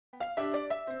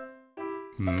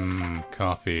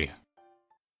Coffee.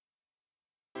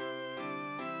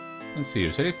 Let's see,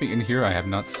 is there anything in here I have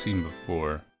not seen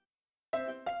before?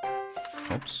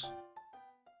 Oops.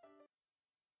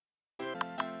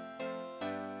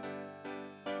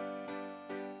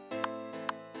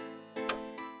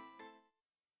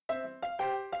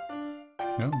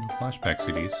 No flashback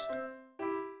CDs.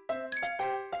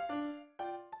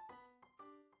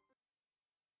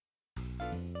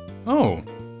 Oh,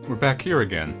 we're back here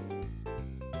again.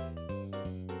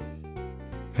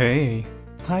 Hey,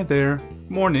 hi there.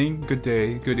 Morning, good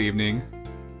day, good evening.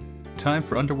 Time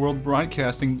for Underworld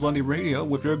Broadcasting Bloody Radio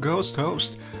with your ghost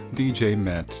host, DJ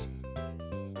Met.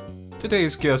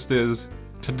 Today's guest is,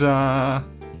 ta-da,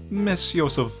 Miss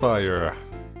Fire.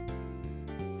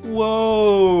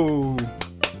 Whoa!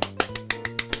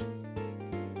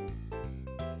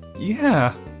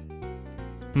 Yeah.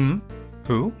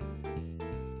 Who?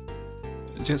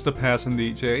 Just a passing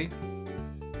DJ.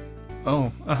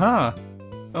 Oh, aha.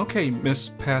 Okay, Miss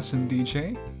Passing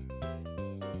DJ.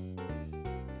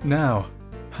 Now,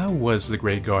 how was the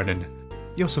Grey Garden?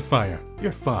 Fire,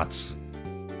 your thoughts?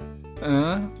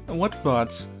 What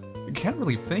thoughts? Can't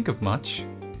really think of much.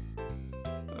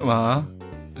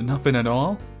 Nothing at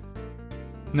all?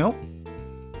 Nope.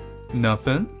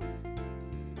 Nothing?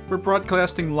 We're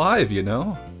broadcasting live, you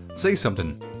know. Say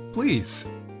something, please.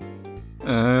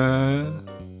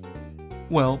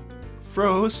 Well,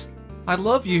 Froze, I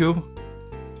love you.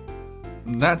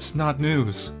 That's not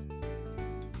news.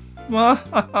 Ugh,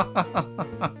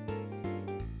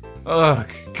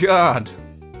 God.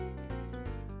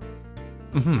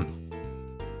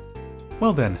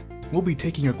 Well then, we'll be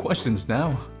taking your questions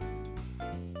now.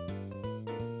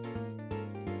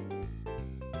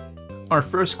 Our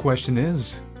first question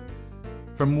is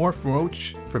from Morph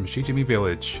Roach from Shijimi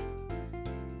Village.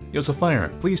 Fire,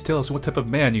 please tell us what type of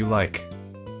man you like.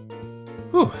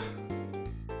 Whew.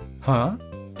 Huh?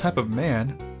 Type of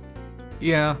man?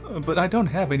 Yeah, but I don't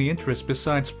have any interest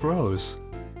besides Froze.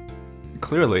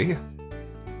 Clearly.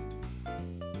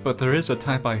 But there is a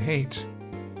type I hate.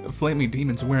 Flamey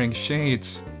demons wearing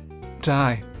shades.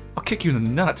 Die. I'll kick you in the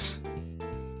nuts.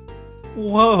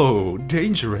 Whoa,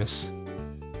 dangerous.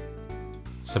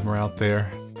 Somewhere out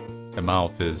there, the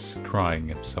mouth is crying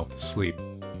himself to sleep.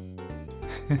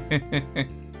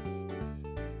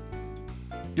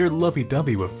 You're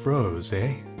lovey-dovey with Froze,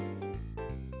 eh?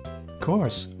 Of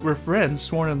course, we're friends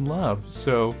sworn in love,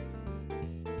 so...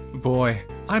 Boy,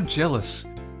 I'm jealous,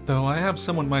 though I have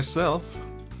someone myself.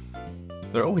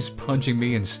 They're always punching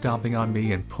me and stomping on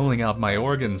me and pulling out my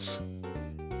organs.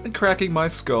 And cracking my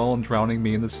skull and drowning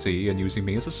me in the sea and using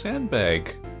me as a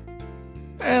sandbag.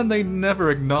 And they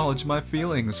never acknowledge my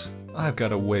feelings. I've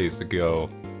got a ways to go.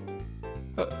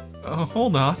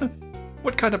 Hold on.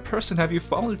 What kind of person have you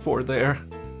fallen for there?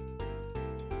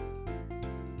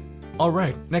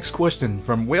 Alright, next question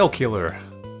from Whale Killer.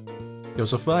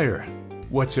 Fire,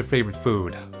 what's your favorite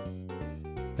food?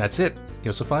 That's it.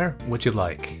 Fire, what'd you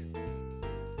like?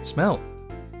 Smell.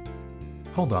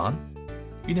 Hold on.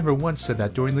 You never once said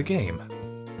that during the game.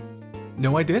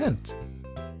 No, I didn't.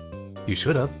 You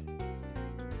should have.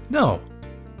 No.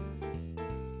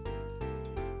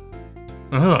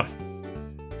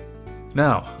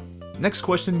 Now, next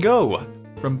question go!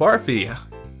 From Barfy.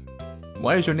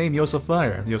 Why is your name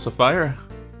Fire? Fire?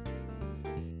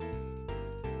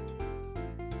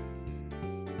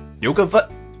 Yoga.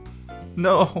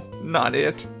 No, not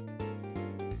it.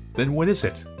 Then what is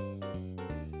it?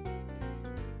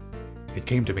 It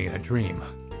came to me in a dream.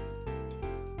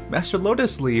 Master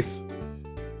Lotus Leaf.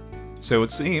 So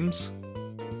it seems.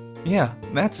 Yeah,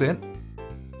 that's it.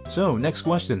 So, next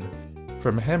question.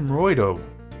 From Hemroido.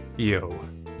 Yo.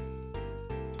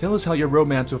 Tell us how your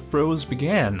romance with Froze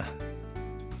began.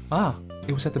 Ah,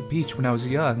 it was at the beach when I was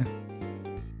young.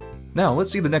 Now,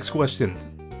 let's see the next question.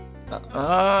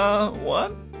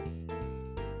 What?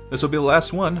 This will be the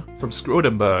last one from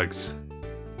Scrotum Bugs.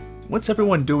 What's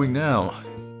everyone doing now?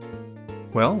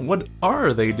 Well, what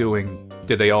are they doing?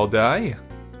 Did they all die?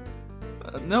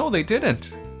 No, they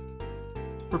didn't.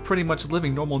 We're pretty much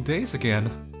living normal days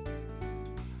again.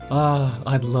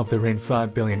 I'd love to rain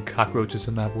 5 billion cockroaches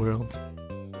in that world.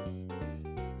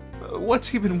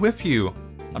 What's even with you?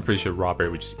 I'm pretty sure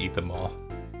Robert would just eat them all.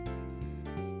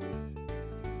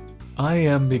 I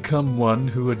am become one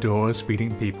who adores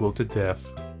beating people to death.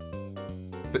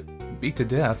 But beat to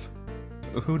death?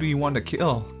 Who do you want to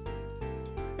kill?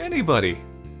 Anybody.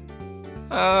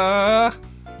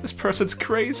 This person's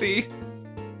crazy.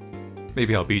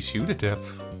 Maybe I'll beat you to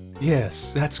death.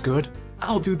 Yes, that's good.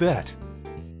 I'll do that.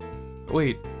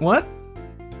 Wait, what?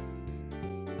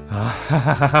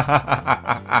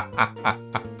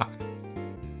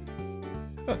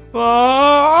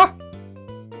 Ah!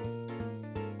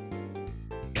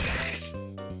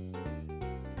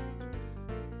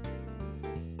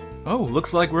 Oh,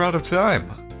 looks like we're out of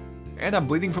time. And I'm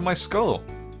bleeding from my skull.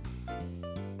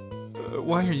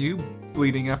 Why are you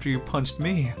bleeding after you punched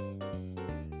me?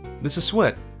 This is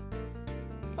sweat.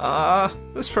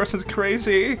 This person's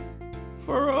crazy.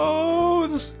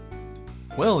 Froze.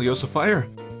 Well, Yosefire,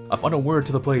 a final word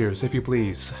to the players, if you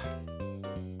please.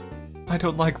 I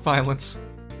don't like violence.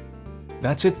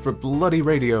 That's it for Bloody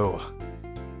Radio.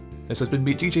 This has been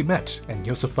me, DJ Met, and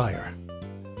Yosefire.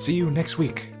 See you next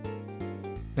week.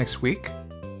 Next week?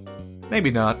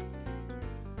 Maybe not.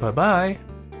 Bye-bye.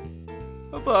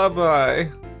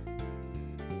 Bye-bye.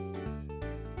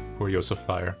 Poor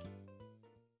Yosefire.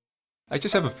 I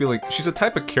just have a feeling she's the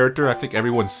type of character I think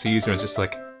everyone sees her and is just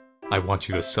like, I want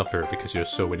you to suffer because you're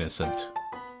so innocent.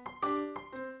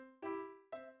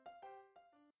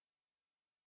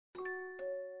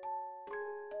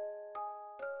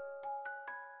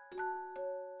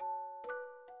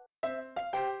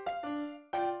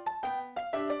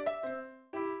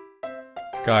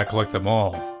 Gotta collect them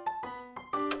all.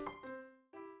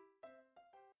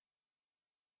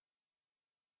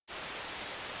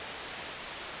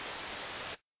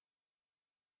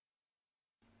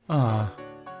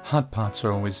 Hot pots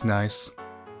are always nice.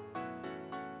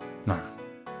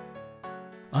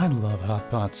 I love hot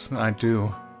pots, I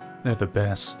do. They're the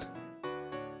best.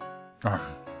 Hot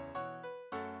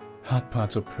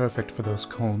pots are perfect for those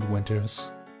cold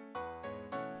winters.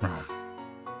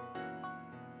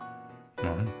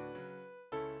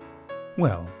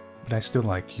 Well, but I still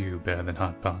like you better than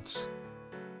hot pots.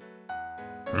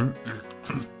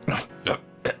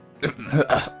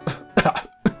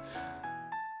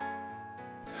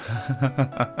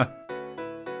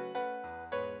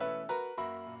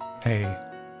 Hey,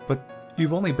 but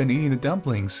you've only been eating the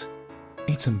dumplings.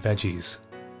 Eat some veggies.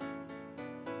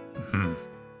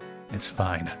 It's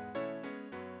fine.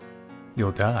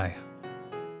 You'll die.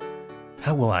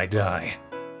 How will I die?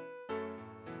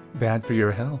 Bad for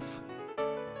your health.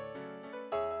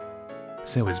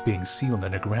 So is being sealed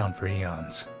underground for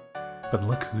eons. But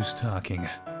look who's talking.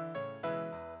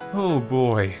 Oh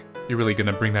boy, you're really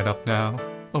gonna bring that up now?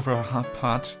 Over a hot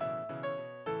pot?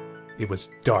 It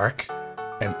was dark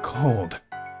and cold.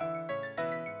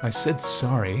 I said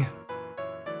sorry.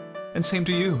 And same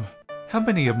to you. How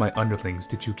many of my underlings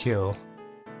did you kill?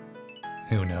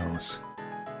 Who knows?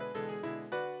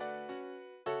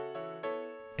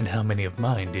 And how many of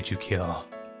mine did you kill?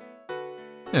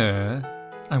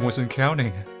 I wasn't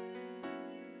counting.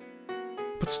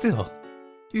 But still,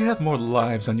 you have more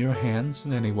lives on your hands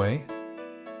anyway.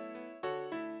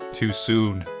 Too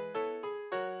soon.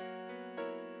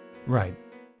 Right.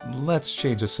 Let's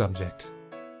change the subject.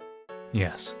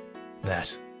 Yes,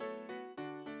 that.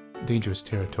 Dangerous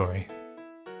territory.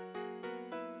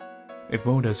 If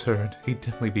Woda's heard, he'd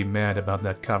definitely be mad about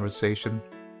that conversation.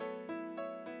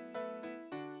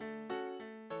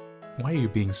 Why are you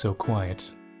being so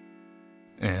quiet?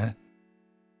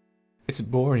 It's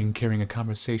boring carrying a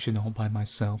conversation all by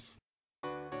myself.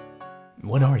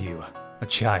 What are you? A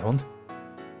child?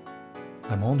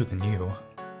 I'm older than you.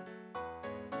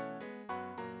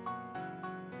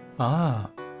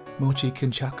 Mochi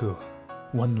Kinchaku.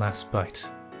 One last bite.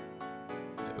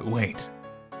 Wait.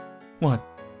 What?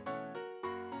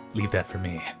 Leave that for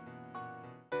me.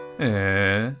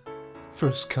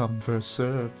 First come, first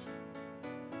serve.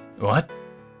 What?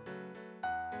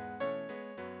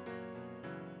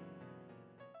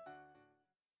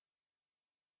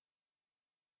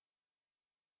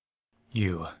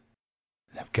 You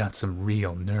have got some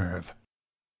real nerve.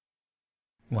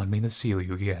 Want me to seal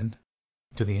you again?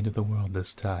 To the end of the world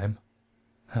this time?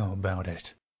 How about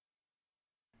it?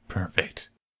 Perfect.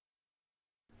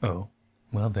 Oh,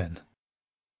 well then.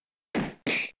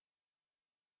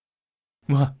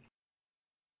 What?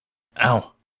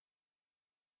 Ow!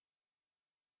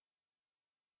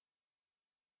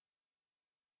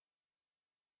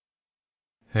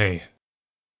 Hey.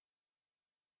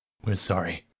 We're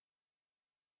sorry.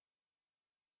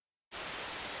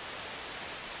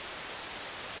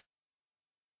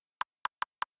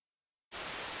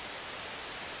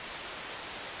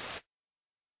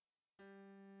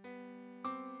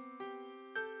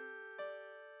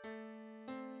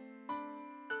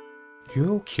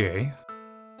 You okay?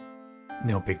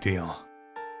 No big deal.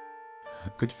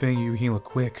 Good thing you heal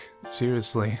quick,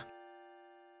 seriously.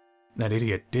 That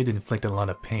idiot did inflict a lot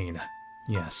of pain,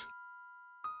 yes.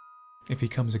 If he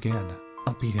comes again,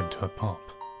 I'll beat him to a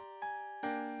pulp.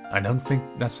 I don't think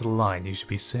that's the line you should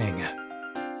be saying.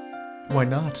 Why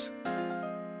not?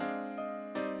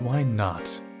 Why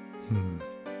not?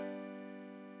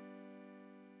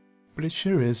 But it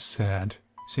sure is sad,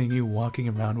 seeing you walking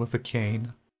around with a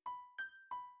cane.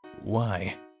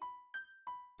 Why?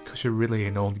 'Cause you're really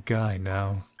an old guy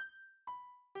now.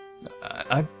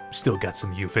 I've still got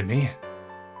some youth in me.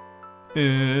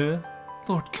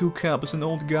 Lord Kcalb is an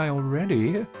old guy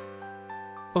already.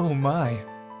 Oh my.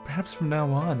 Perhaps from now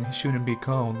on he shouldn't be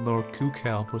called Lord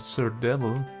Kcalb or Sir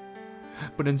Devil,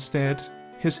 but instead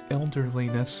his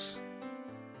elderliness.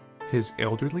 His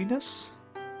elderliness?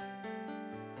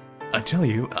 I tell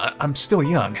you, I'm still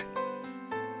young.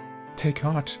 Take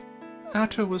heart.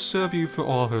 Atta will serve you for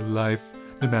all her life,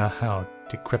 no matter how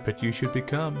decrepit you should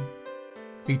become.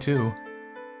 Me too.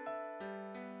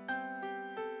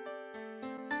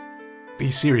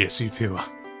 Be serious, you two.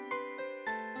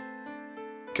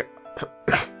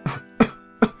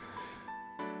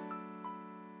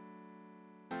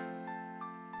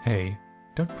 Hey,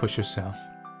 don't push yourself.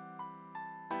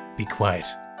 Be quiet.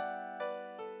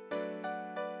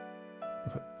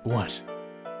 What?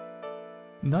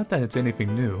 Not that it's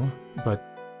anything new, but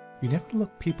you never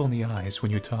look people in the eyes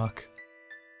when you talk.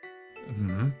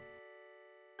 Hmm?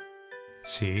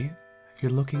 See?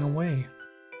 You're looking away.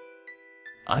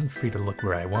 I'm free to look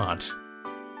where I want.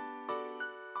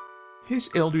 His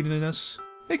elderliness.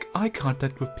 Make eye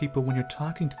contact with people when you're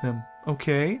talking to them,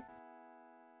 okay?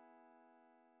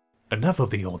 Enough of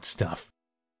the old stuff.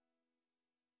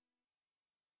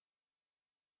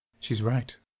 She's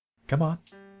right. Come on.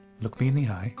 Look me in the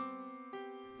eye.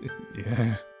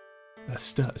 Yeah.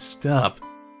 Stop.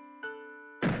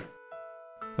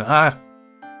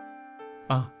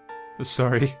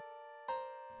 Sorry.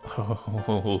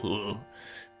 Oh,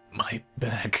 my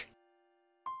back.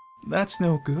 That's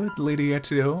no good, Lady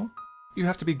Etio. You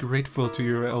have to be grateful to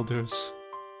your elders.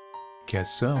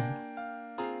 Guess so.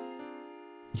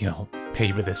 You'll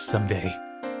pay for this someday.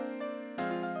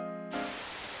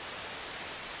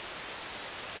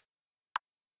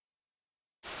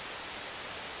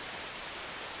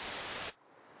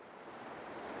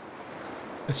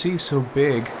 The sea's so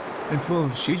big and full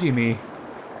of shijimi.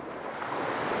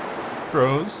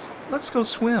 Froze, let's go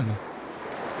swim.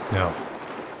 No.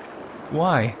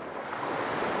 Why?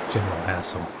 General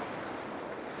hassle.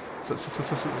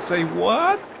 Say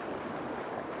what?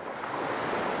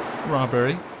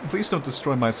 Robbery, please don't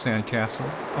destroy my sandcastle,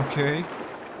 okay?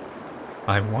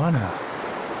 I wanna.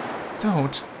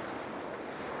 Don't.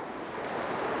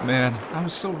 Man, I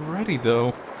was so ready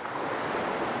though.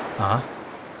 Huh?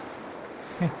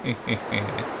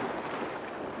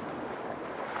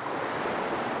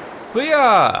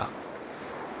 Leah!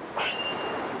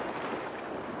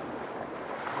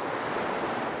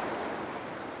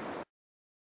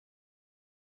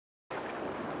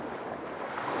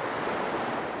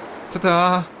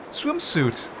 Ta-da!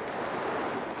 Swimsuit!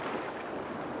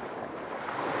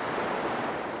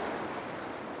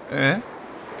 Eh?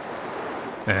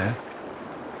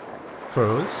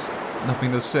 Froze?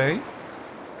 Nothing to say?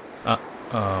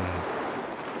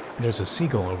 There's a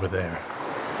seagull over there.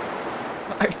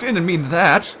 I didn't mean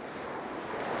that!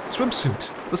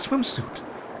 Swimsuit! The swimsuit!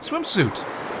 Swimsuit!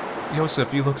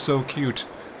 Yosef, you look so cute.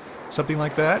 Something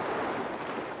like that?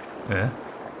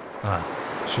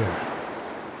 Sure.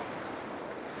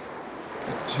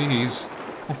 Jeez.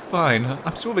 Well, fine.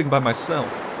 I'm swimming by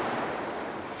myself.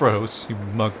 Froze, you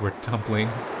mugwort dumpling.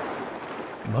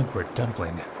 Mugwort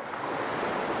dumpling?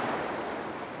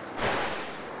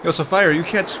 Yosef, fire, you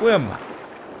can't swim!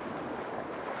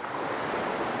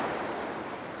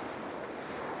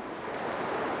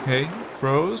 Hey,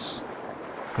 Froze?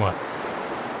 What?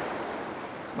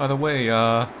 By the way,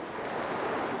 I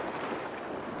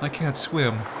can't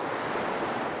swim.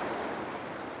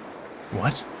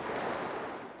 What?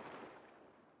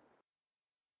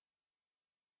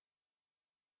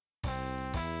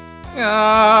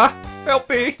 Help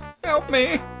me! Help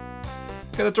me!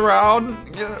 Gonna drown!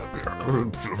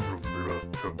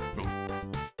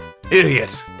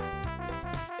 Idiot!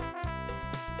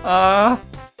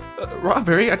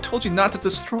 Robbery, I told you not to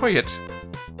destroy it!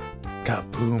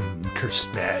 Kaboom,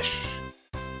 kersmash!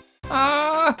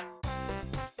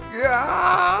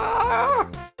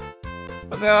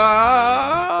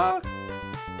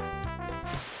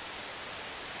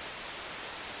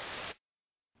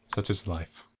 Such is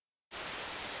life.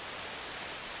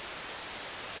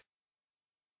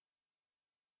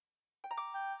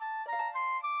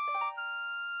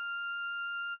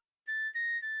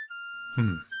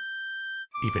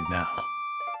 Even now.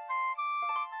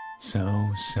 So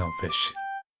selfish.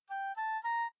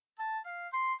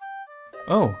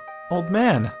 Oh, old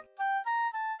man!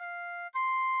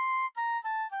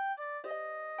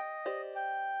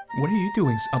 What are you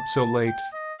doing up so late?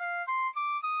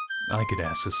 I could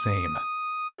ask the same.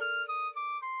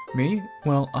 Me?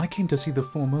 Well, I came to see the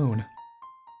full moon.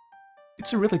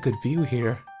 It's a really good view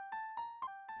here.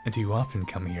 And do you often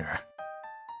come here?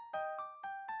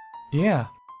 Yeah.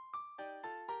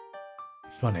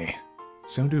 Funny.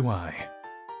 So do I.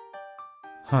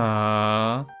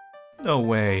 Huh? No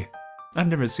way. I've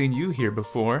never seen you here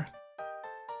before.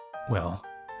 Well,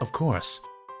 of course.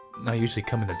 I usually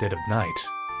come in the dead of night.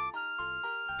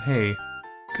 Hey,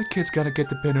 good kids gotta get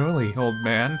to bed early, old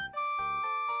man.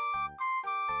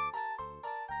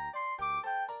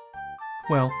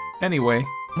 Well, anyway,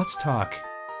 let's talk.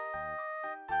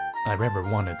 I've ever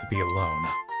wanted to be alone.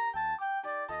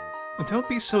 Don't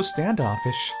be so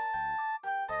standoffish.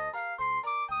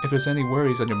 If there's any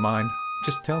worries on your mind,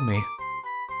 just tell me.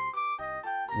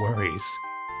 Worries?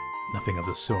 Nothing of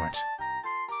the sort.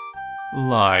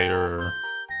 Liar.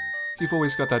 You've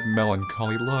always got that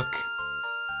melancholy look.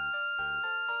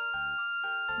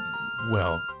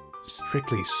 Well,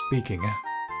 strictly speaking...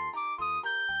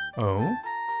 Oh?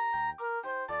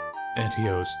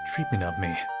 Antio's treatment of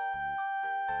me.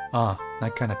 Ah,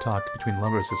 that kind of talk between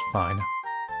lovers is fine.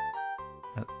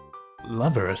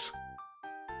 Lovers?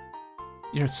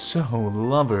 You're so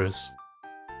lovers.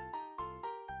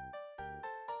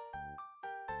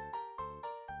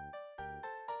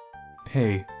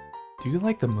 Hey, do you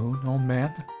like the moon, old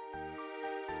man?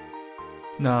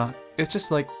 Nah, it's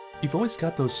just like, you've always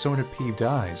got those sort of peeved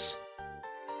eyes.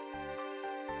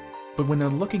 But when they're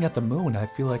looking at the moon, I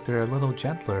feel like they're a little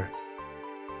gentler.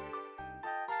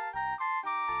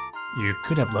 You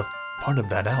could have left part of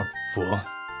that out, fool.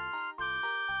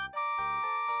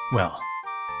 Well,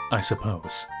 I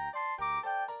suppose.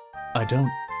 I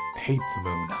don't hate the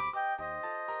moon.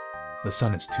 The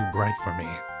sun is too bright for me.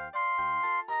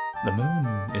 The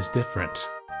moon is different.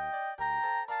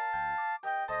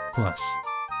 Plus,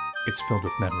 it's filled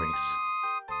with memories.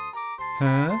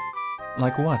 Huh?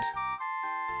 Like what?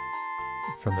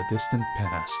 From the distant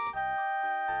past.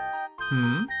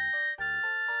 Hmm?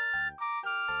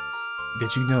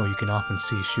 Did you know you can often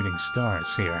see shooting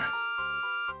stars here?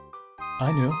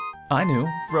 I knew,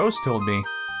 Rose told me,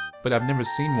 but I've never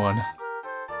seen one.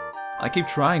 I keep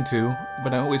trying to,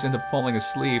 but I always end up falling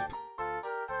asleep.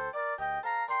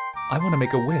 I want to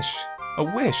make a wish. A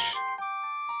wish!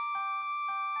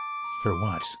 For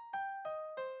what?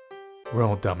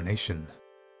 World domination.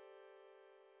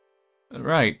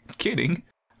 Right, kidding.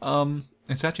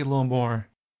 It's actually a little more...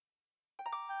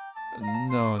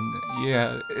 No,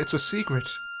 yeah, it's a secret.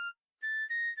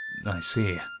 I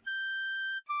see.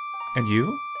 And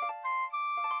you?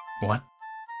 What?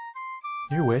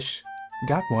 Your wish.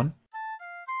 Got one.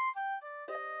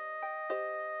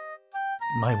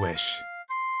 My wish.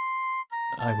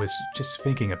 I was just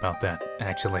thinking about that,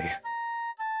 actually.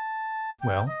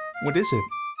 Well, what is it?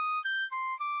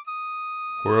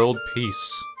 World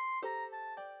peace.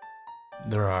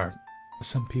 There are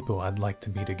some people I'd like to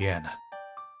meet again.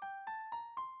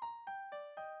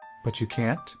 But you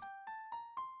can't?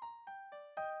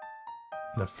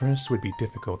 The first would be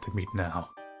difficult to meet now,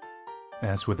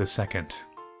 as would the second.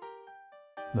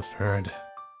 The third,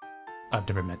 I've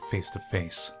never met face to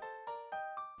face.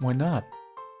 Why not?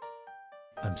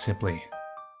 I'm simply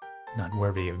not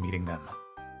worthy of meeting them.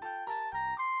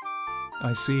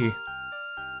 I see.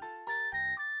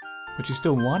 But you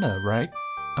still wanna, right?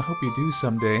 I hope you do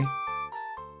someday.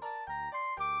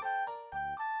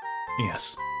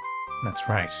 Yes, that's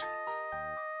right.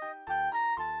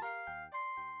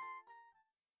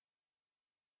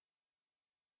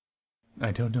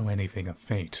 I don't know anything of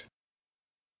fate,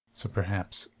 so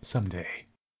perhaps someday.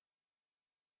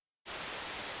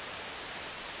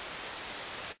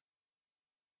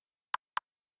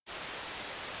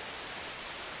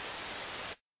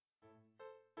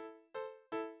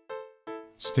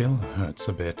 Still hurts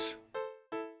a bit.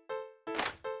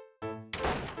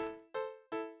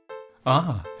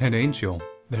 Ah, an angel.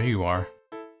 There you are.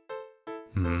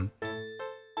 Hmm.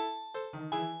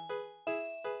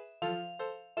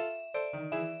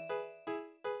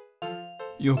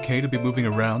 You okay to be moving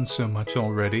around so much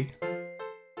already?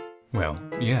 Well,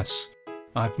 yes.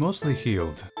 I've mostly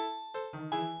healed.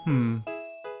 Hmm.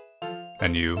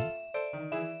 And you?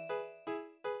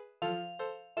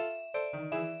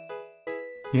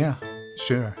 Yeah,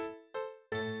 sure.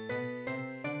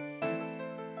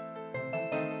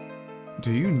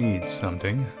 Do you need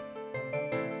something?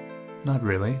 Not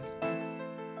really.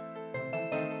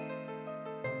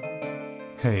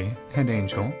 Hey, Head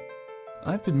Angel.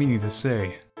 I've been meaning to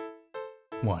say...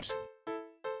 What?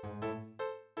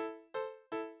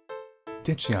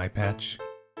 Ditchy eye patch.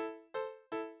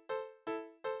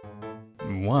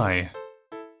 Why?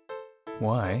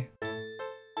 Why?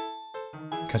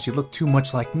 'Cause you look too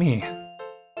much like me.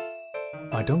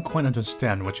 I don't quite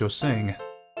understand what you're saying.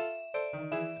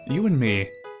 You and me,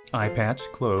 eye patch,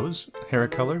 clothes, hair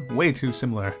color, way too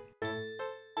similar.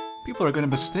 People are gonna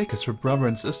mistake us for brother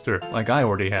and sister, like I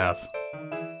already have.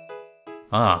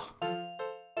 Ah.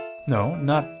 No,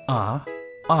 not ah.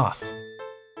 Off.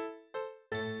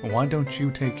 Why don't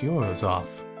you take yours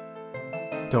off?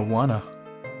 Don't wanna.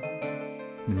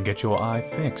 Then get your eye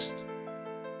fixed.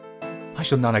 I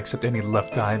shall not accept any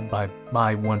left eye by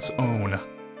my once own.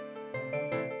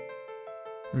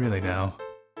 Really now,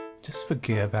 just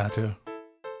forgive Ato.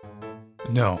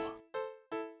 No.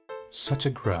 Such a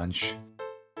grudge.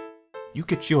 You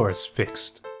get yours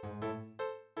fixed.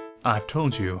 I've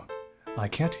told you, I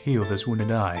can't heal this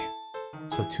wounded eye,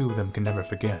 so two of them can never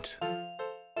forget.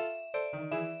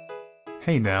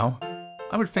 Hey now,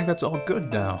 I would think that's all good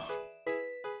now.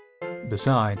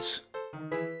 Besides,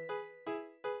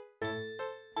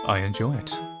 I enjoy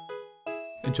it.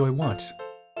 Enjoy what?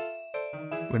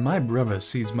 When my brother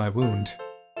sees my wound,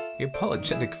 the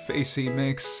apologetic face he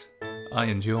makes, I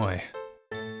enjoy.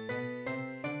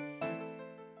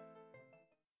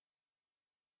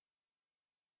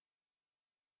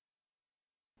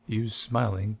 You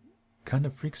smiling kind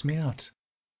of freaks me out.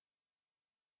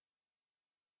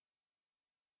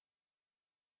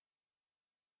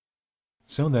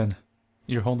 So then,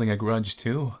 you're holding a grudge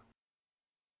too?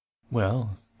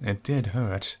 Well, it did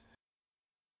hurt.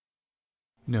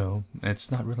 No,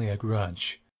 it's not really a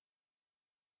grudge.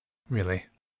 Really.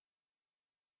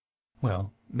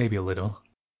 Well, maybe a little.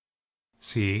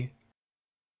 See?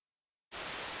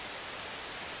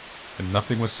 And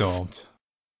nothing was solved.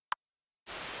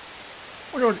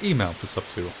 What are email this up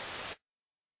to?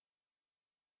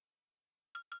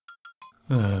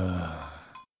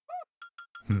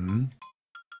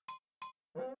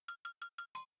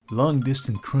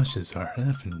 Long-distance crushes are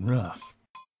effing rough.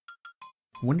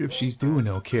 Wonder if she's doing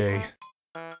okay.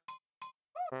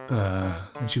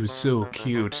 And she was so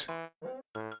cute.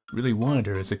 Really wanted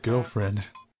her as a girlfriend.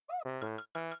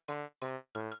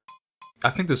 I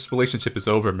think this relationship is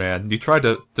over, man. You tried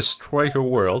to destroy her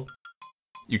world.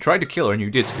 You tried to kill her, and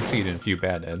you did succeed in a few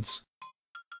bad ends.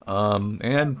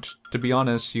 And to be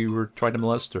honest, you were trying to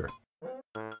molest her.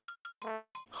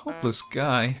 Hopeless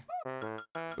guy.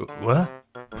 What?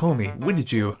 Pull me. When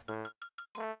did you?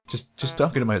 Just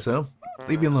talking to myself.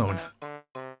 Leave me alone.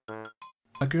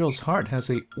 A girl's heart has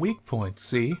a weak point,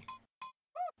 see?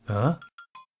 Huh?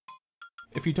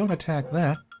 If you don't attack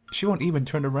that, she won't even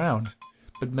turn around,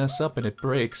 but mess up and it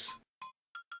breaks.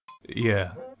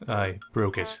 Yeah, I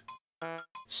broke it.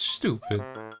 Stupid.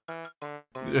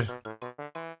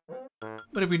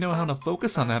 But if you know how to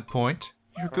focus on that point,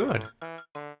 you're good.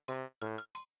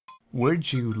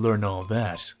 Where'd you learn all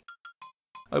that?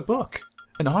 A book.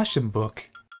 An awesome book.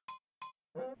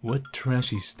 What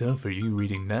trashy stuff are you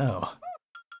reading now?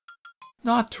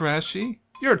 Not trashy.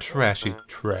 You're trashy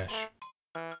trash.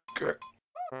 Grr.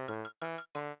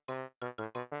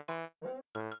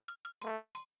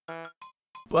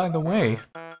 By the way...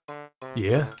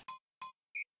 Yeah?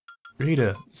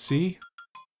 Rita, see?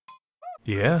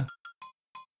 Yeah?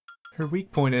 Her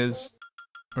weak point is...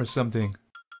 or something.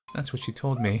 That's what she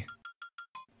told me.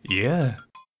 Yeah?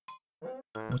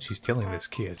 What she's telling this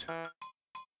kid.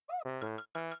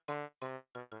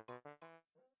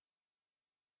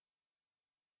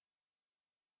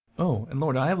 Oh, and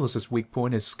Lord Ivalos' weak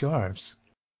point is scarves.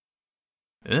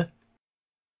 Huh?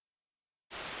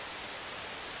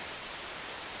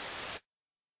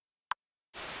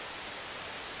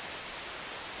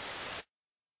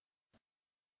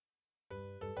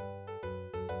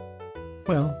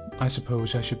 Well, I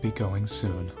suppose I should be going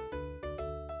soon.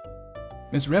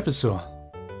 Miss Revissor.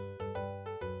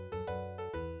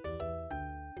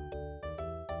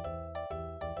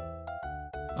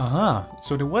 Aha,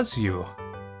 so it was you.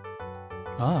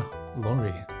 Ah,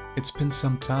 Lori, it's been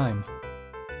some time.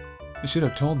 You should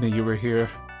have told me you were here.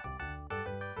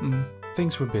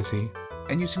 Things were busy,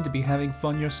 and you seem to be having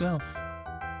fun yourself.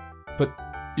 But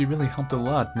you really helped a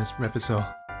lot, Miss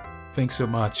Revissor. Thanks so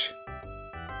much.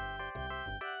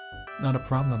 Not a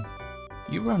problem.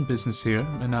 You run business here,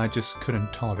 and I just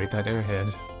couldn't tolerate that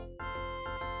airhead.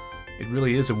 It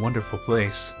really is a wonderful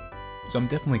place, so I'm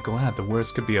definitely glad the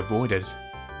worst could be avoided.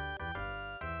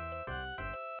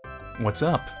 What's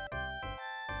up?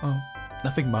 Oh,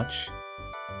 nothing much.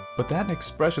 But that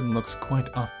expression looks quite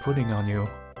off-putting on you.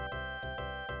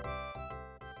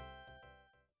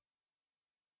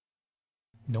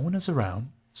 No one is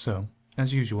around, so,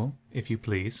 as usual, if you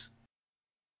please.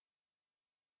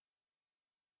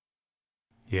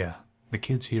 Yeah, the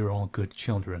kids here are all good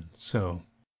children, so...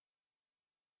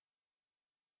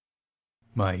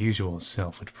 My usual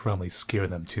self would probably scare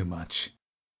them too much.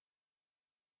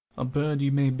 A bird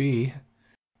you may be,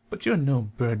 but you're no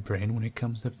bird brain when it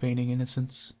comes to feigning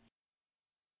innocence.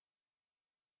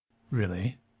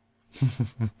 Really?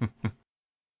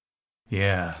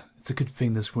 Yeah, it's a good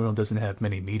thing this world doesn't have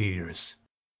many meat eaters.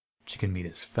 Chicken meat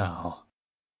is foul.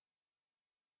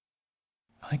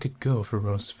 I could go for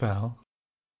roast fowl.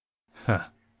 Huh,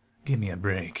 give me a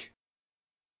break.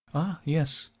 Ah,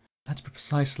 yes, that's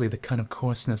precisely the kind of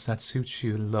coarseness that suits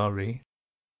you, Laurie.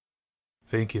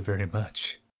 Thank you very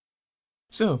much.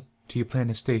 So, do you plan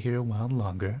to stay here a while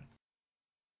longer?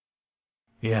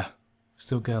 Yeah,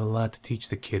 still got a lot to teach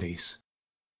the kiddies.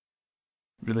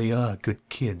 Really are good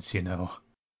kids, you know.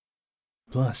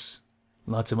 Plus,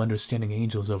 lots of understanding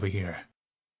angels over here.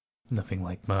 Nothing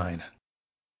like mine.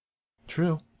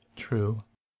 True, true.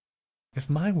 If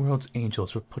my world's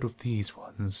angels were put with these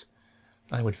ones,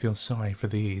 I would feel sorry for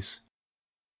these.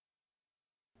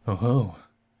 Oh ho,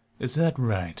 is that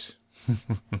right?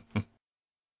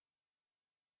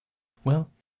 Well,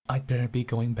 I'd better be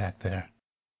going back there.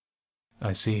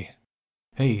 I see.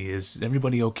 Hey, is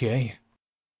everybody okay?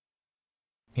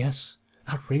 Yes,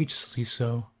 outrageously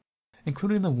so,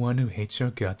 including the one who hates your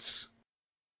guts.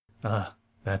 Ah,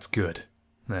 that's good.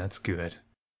 That's good.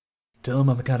 Tell them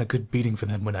I've got a good beating for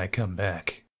them when I come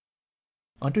back.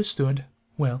 Understood.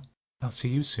 Well, I'll see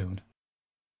you soon.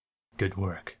 Good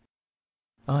work.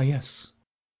 Ah, yes.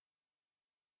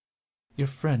 Your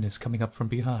friend is coming up from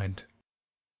behind.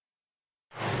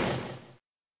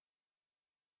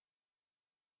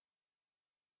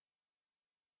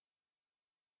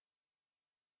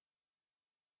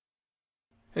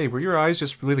 Hey, were your eyes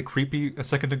just really creepy a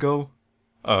second ago?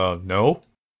 No.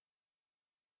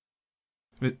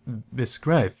 Miss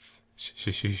Greif,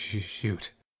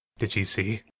 shoot. Did she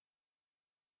see?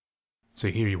 So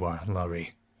here you are,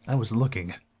 Laurie. I was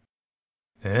looking.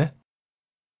 Eh?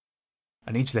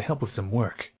 I need you to help with some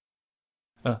work.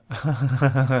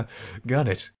 Got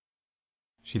it.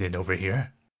 She didn't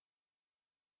overhear.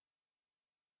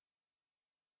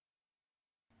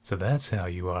 So that's how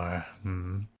you are,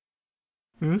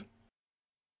 Hmm?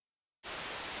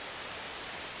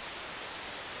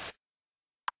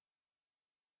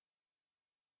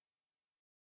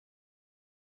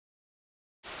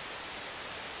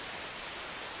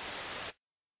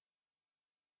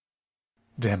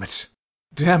 Damn it.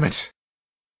 Damn it!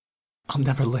 I'll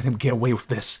never let him get away with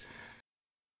this.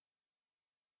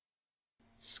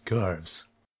 Scarves.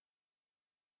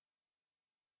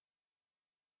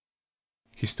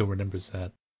 He still remembers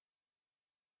that.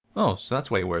 Oh, so that's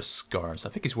why he wears scarves. I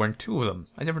think he's wearing two of them.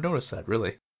 I never noticed that,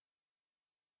 really.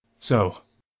 So,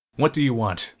 what do you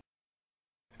want?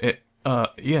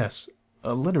 Yes.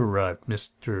 A letter arrived,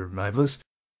 Mr. Mivlis.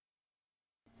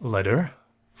 Letter?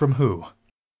 From who?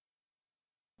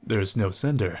 There's no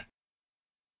sender.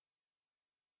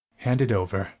 Hand it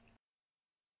over.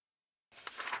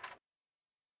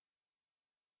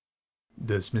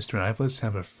 Does Mr. Mivlis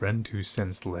have a friend who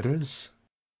sends letters?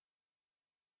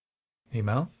 Hey,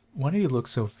 Mouth, why do you look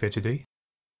so fidgety?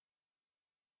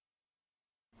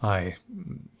 I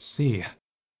see.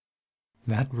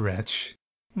 That wretch.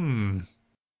 I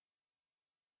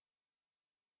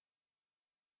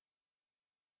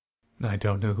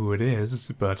don't know who it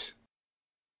is, but...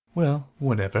 well,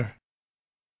 whatever.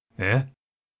 Eh?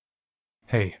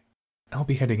 Hey, I'll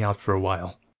be heading out for a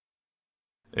while.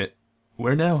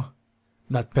 Where now?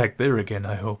 Not back there again,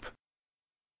 I hope.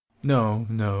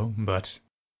 No, but...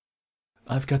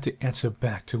 I've got to answer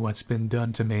back to what's been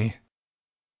done to me.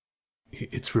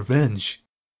 It's revenge.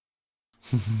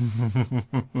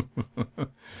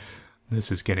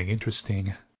 This is getting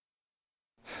interesting.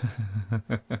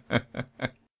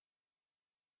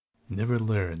 Never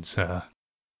learns, huh?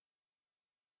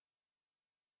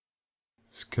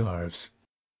 Scarves.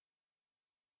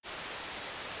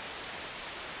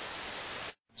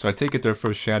 So I take it they're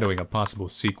foreshadowing a possible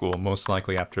sequel, most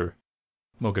likely after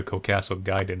Mogako Castle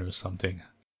Gaiden or something.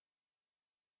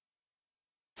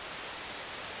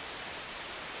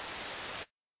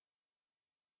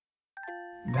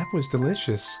 That was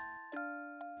delicious.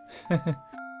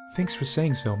 Thanks for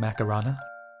saying so, Macarena.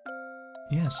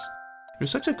 Yes, you're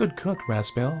such a good cook,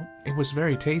 Rasbel. It was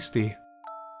very tasty.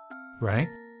 Right?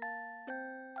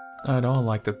 Not at all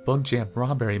like the bug jam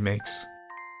Robberry makes.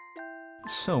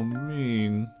 So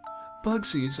mean.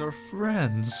 Bugsies are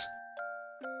friends.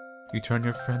 You turn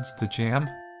your friends to jam?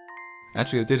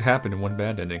 Actually, it did happen in one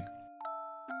bad ending.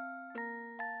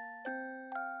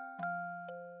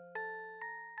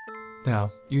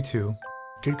 Now, you two.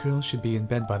 Good girls should be in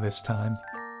bed by this time.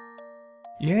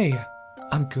 Yay!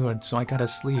 I'm good, so I gotta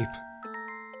sleep.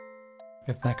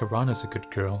 If Macarona's a good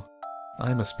girl,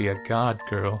 I must be a god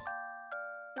girl.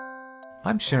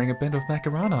 I'm sharing a bed with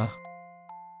Macarona.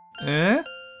 Eh?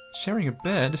 Sharing a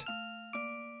bed?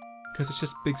 Because it's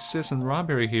just Big Sis and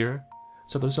Robberry here,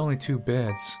 so there's only 2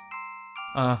 beds.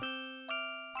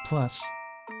 Plus,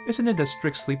 isn't it a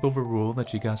strict sleepover rule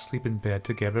that you gotta sleep in bed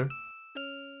together?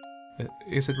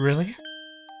 Is it really?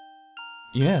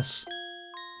 Yes.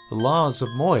 The laws of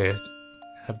Moed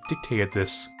have dictated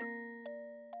this.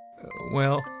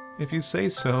 Well, if you say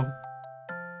so.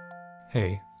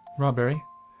 Hey, Robberry,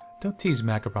 don't tease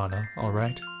Macarona,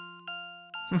 alright?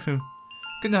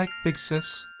 Good night, Big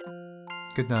Sis.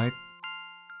 Good night.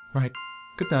 Right,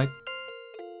 good night.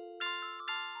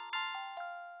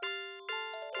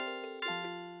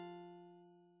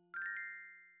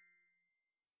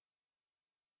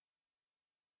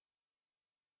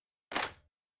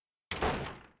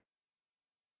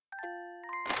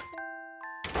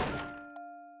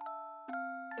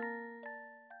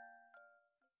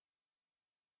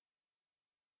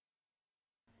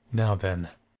 Now then.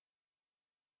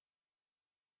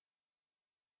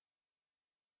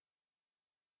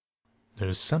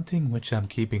 There's something which I'm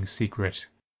keeping secret.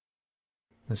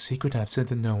 The secret I've said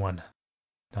to no one,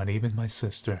 not even my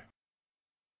sister.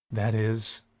 That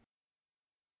is...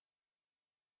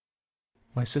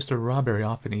 My sister Robberry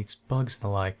often eats bugs and the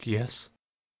like, yes?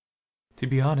 To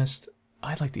be honest,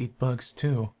 I like to eat bugs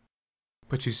too.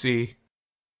 But you see,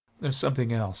 there's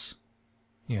something else.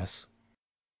 Yes.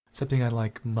 Something I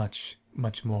like much,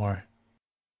 much more.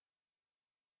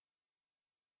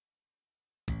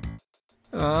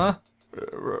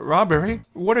 Robberry,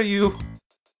 what are you...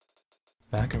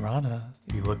 Macarona,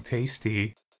 you look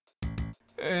tasty.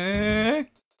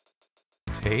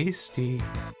 Tasty.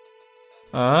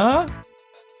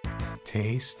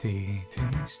 Tasty,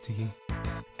 tasty.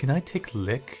 Can I take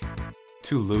lick?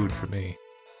 Too lewd for me.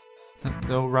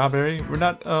 No, Robberry, we're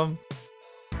not,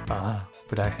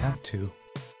 but I have to.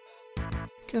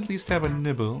 Can at least have a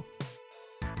nibble.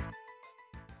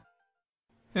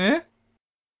 Eh?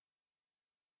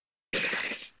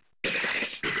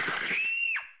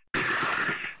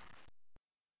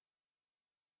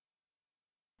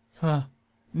 Huh.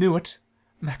 Knew it.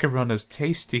 Macarona's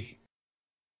tasty.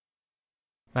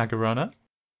 Macarona?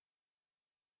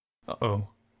 Uh-oh.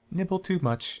 Nibble too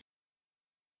much.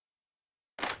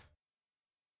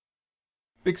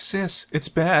 Big Sis, it's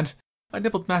bad. I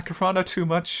nibbled Macarona too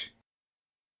much.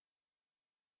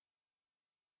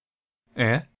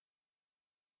 Eh?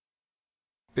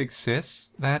 Big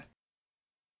Sis, that...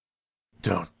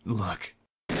 Don't look.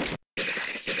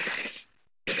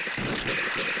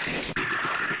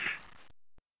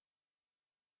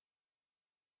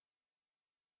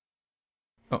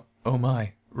 Oh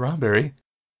my, Robberry.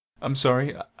 I'm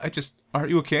sorry, I just... Aren't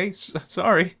you okay?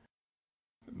 Sorry.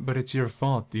 But it's your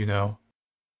fault, you know.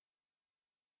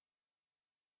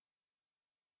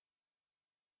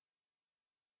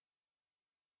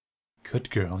 Good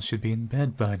girl should be in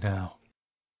bed by now.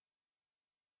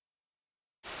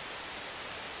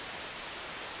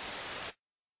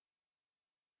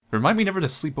 Remind me never to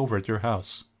sleep over at your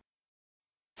house.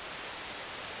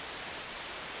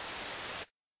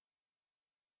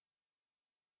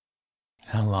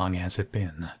 How long has it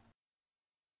been?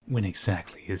 When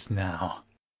exactly is now?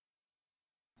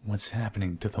 What's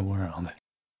happening to the world?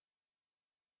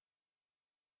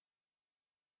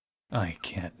 I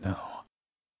can't know.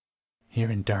 Here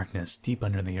in darkness, deep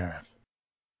under the earth,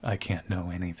 I can't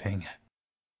know anything.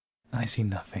 I see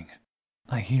nothing.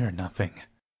 I hear nothing.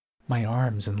 My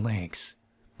arms and legs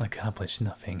accomplish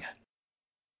nothing.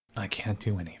 I can't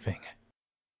do anything.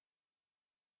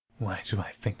 Why do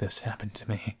I think this happened to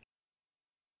me?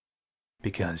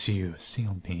 Because you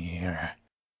sealed me here,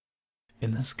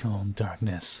 in this cold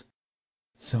darkness,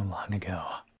 so long ago.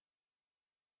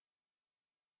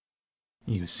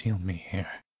 You sealed me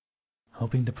here,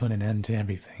 hoping to put an end to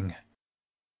everything.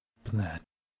 But that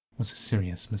was a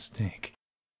serious mistake.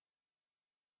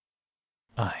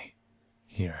 I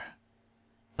hear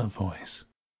a voice.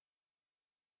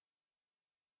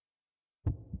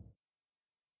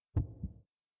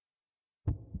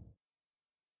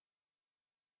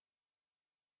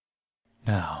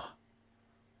 Now,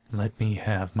 let me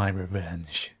have my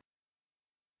revenge.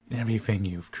 Everything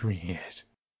you've created,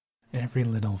 every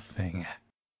little thing,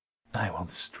 I will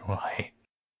destroy.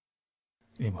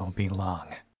 It won't be long.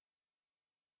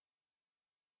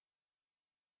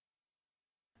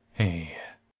 Hey,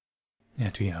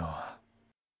 Etio.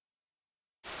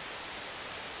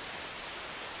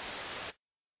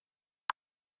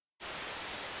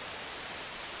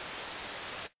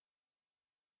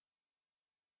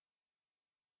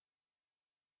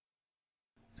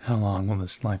 How long will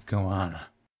this life go on?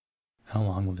 How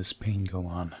long will this pain go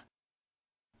on?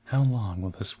 How long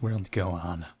will this world go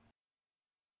on?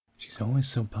 She's always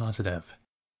so positive.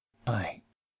 I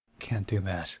can't do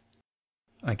that.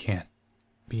 I can't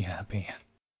be happy.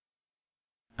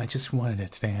 I just wanted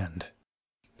it to end.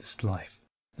 This life,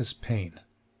 this pain,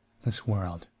 this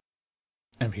world.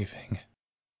 Everything.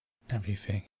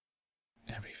 Everything.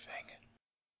 Everything.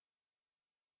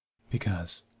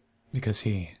 Because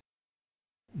he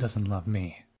doesn't love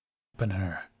me, but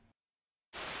her.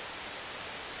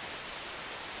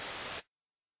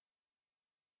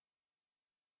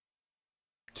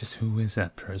 Just who is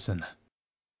that person?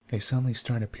 They suddenly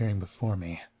start appearing before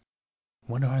me.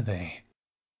 What are they?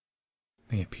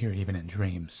 They appear even in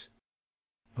dreams,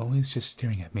 always just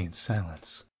staring at me in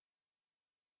silence.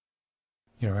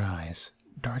 Your eyes,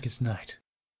 dark as night,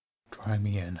 drawing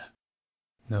me in.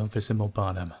 No visible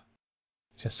bottom.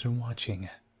 Just her watching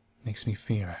makes me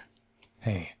fear.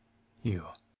 Hey, you.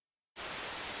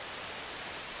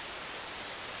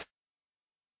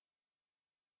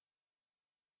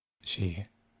 She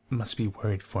must be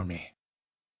worried for me.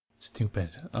 Stupid,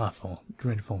 awful,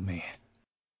 dreadful me.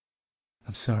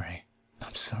 I'm sorry.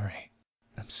 I'm sorry.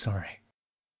 I'm sorry.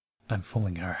 I'm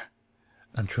fooling her.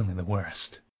 I'm truly the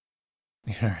worst.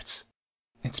 It hurts.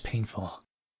 It's painful.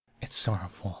 It's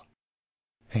sorrowful.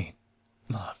 Hate.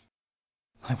 Love.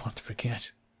 I want to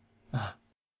forget.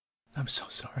 I'm so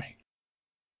sorry.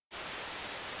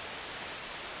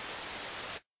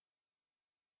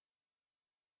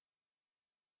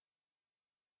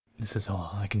 This is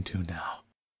all I can do now.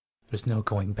 There's no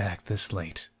going back this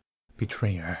late.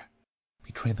 Betray her.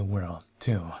 Betray the world,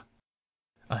 too.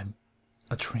 I'm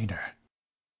a traitor.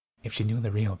 If she knew the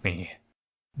real me,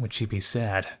 would she be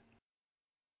sad?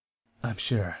 I'm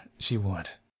sure she would.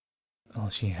 All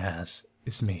she has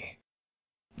is me.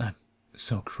 I'm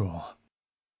so cruel.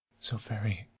 So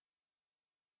very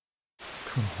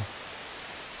cruel.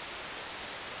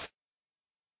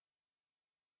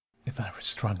 If I were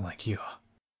strong like you,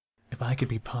 if I could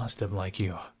be positive like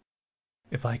you,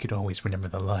 if I could always remember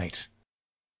the light,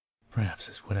 perhaps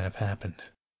this wouldn't have happened.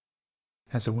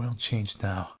 Has the world changed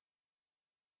now?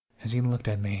 Has he looked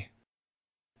at me?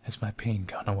 Has my pain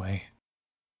gone away?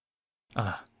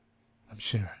 I'm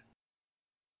sure.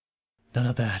 None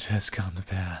of that has come to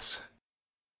pass.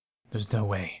 There's no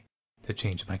way to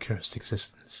change my cursed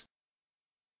existence.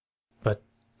 But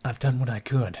I've done what I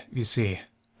could, you see,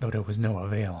 though there was no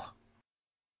avail.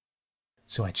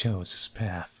 So I chose this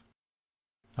path.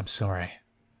 I'm sorry.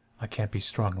 I can't be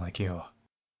strong like you.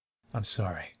 I'm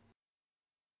sorry.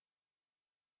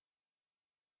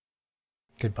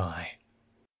 Goodbye.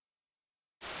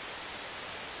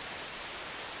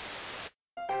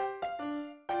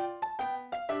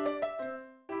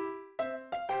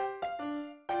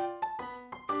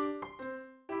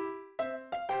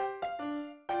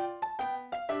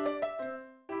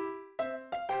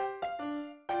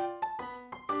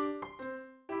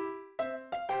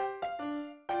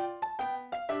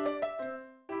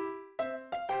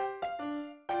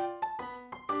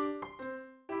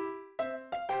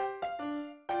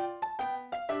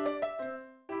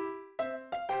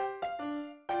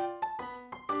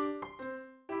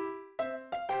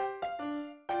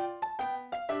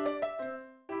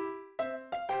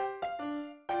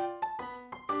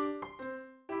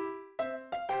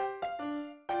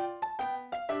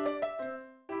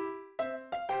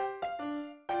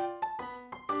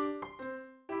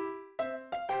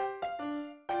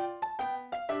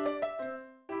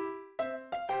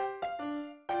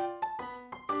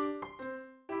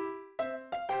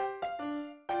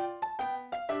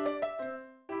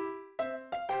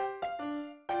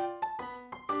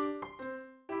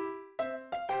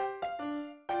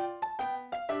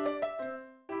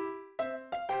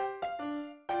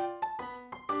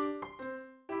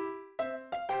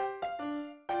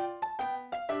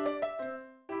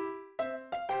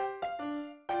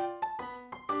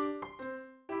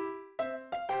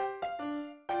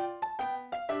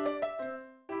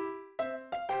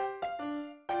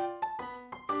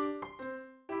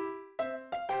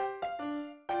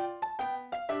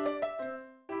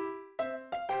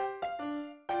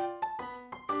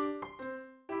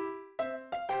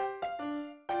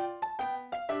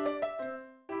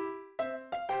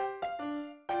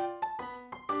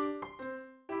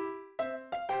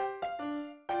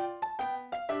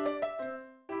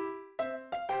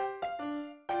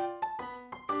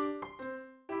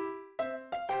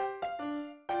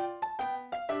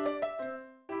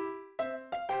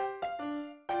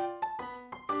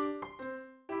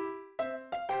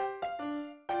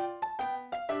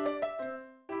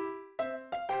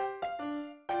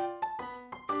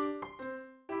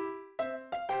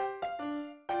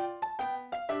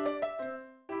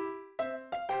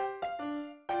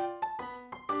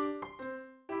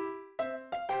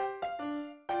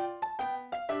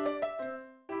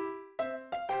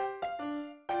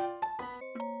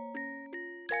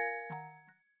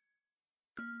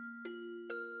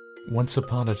 Once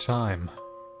upon a time,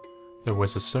 there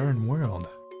was a certain world.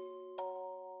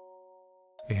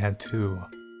 It had two.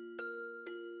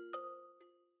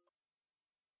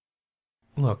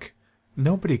 Look,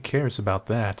 nobody cares about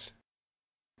that.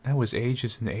 That was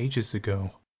ages and ages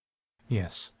ago.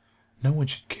 Yes, no one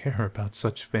should care about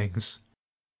such things.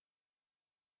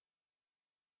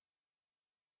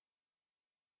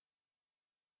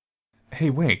 Hey,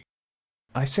 wait.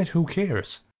 I said who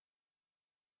cares?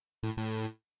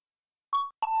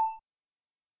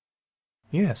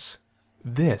 Yes,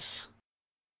 this.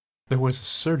 There was a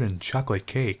certain chocolate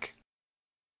cake.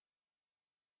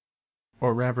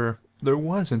 Or rather, there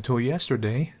was until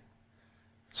yesterday.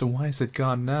 So why is it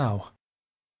gone now?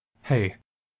 Hey,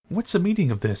 what's the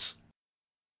meaning of this?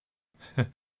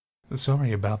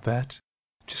 Sorry about that.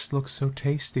 Just looks so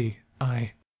tasty.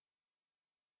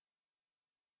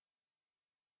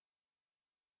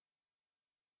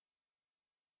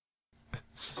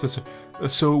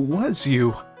 So it was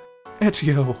you,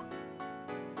 Etio.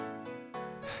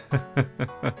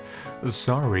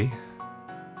 Sorry.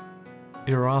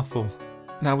 You're awful.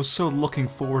 And I was so looking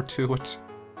forward to it.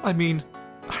 I mean,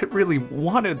 I really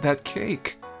wanted that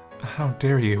cake. How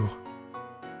dare you?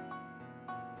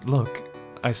 Look,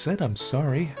 I said I'm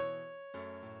sorry.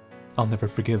 I'll never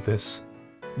forgive this.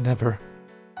 Never.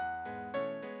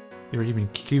 You're even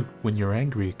cute when you're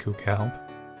angry, Kcalb.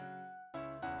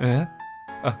 Eh?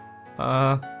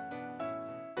 Uh...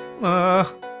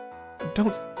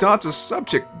 Don't dodge the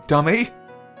subject, dummy!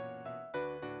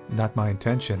 Not my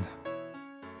intention.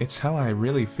 It's how I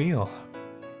really feel.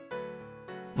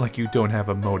 Like you don't have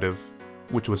a motive,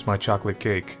 which was my chocolate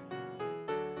cake.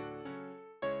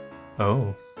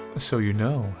 Oh, so you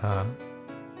know, huh?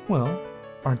 Well,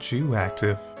 aren't you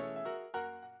active?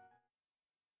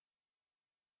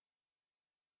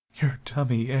 You're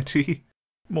dummy, Etty.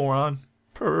 Moron.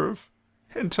 Perv.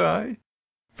 Hentai.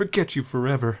 Forget you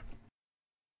forever.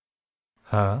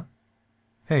 Huh?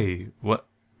 Hey, what?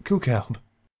 Kcalb.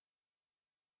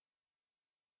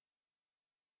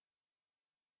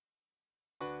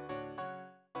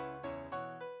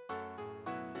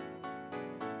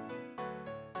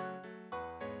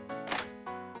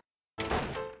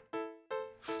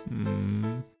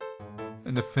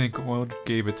 And to think Oil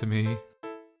gave it to me.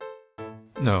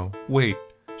 No, wait.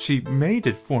 She made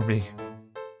it for me.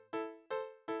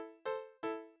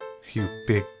 You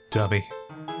big dummy.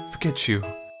 Forget you.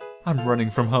 I'm running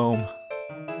from home.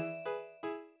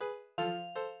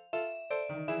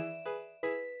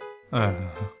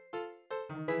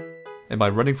 And by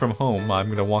running from home, I'm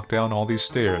gonna walk down all these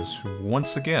stairs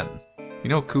once again. You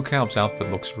know, Kcalb's outfit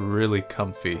looks really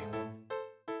comfy.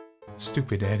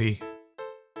 Stupid Eddie.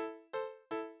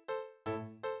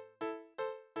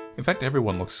 In fact,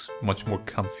 everyone looks much more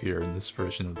comfier in this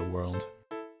version of the world.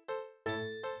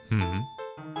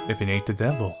 If it ain't the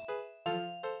devil.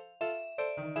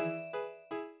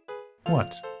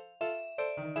 What?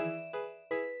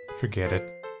 Forget it.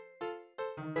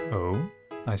 Oh,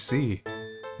 I see.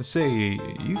 Say,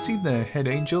 you see the head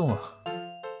angel?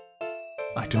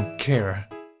 I don't care.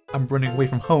 I'm running away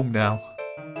from home now.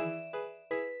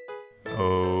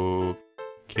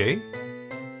 Okay?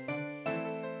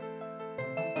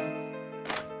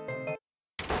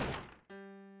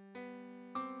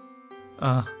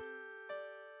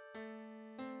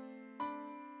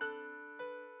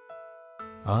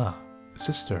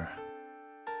 Sister.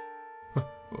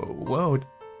 Whoa,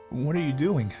 what are you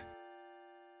doing?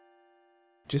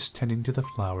 Just tending to the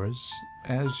flowers,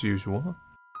 as usual.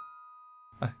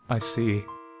 I see.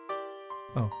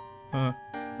 Oh,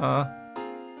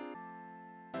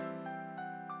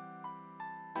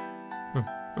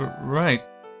 right.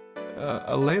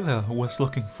 Alayla was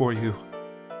looking for you.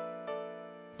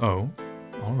 Oh,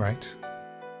 alright.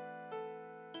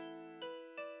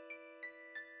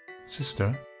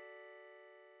 Sister?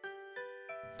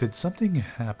 Did something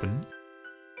happen?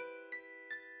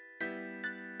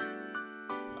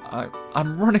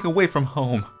 I'm running away from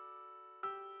home.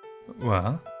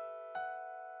 Well?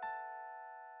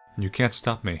 You can't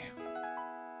stop me.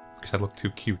 Because I look too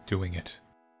cute doing it.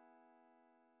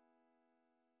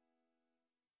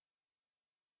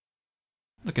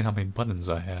 Look at how many buttons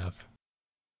I have.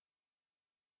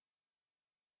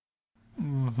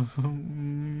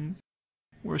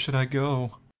 Where should I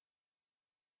go?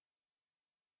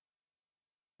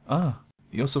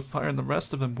 Yosafire and the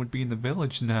rest of them would be in the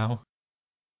village now.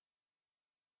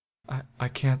 I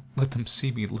can't let them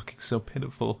see me looking so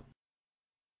pitiful.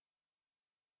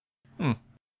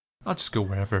 I'll just go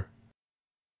wherever.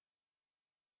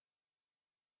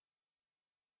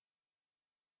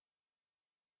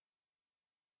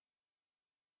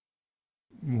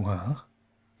 Well,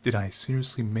 Did I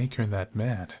seriously make her that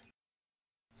mad?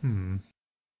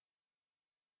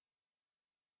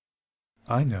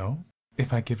 I know.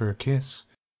 If I give her a kiss,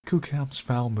 Kcalb's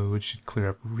foul mood should clear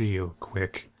up real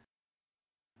quick.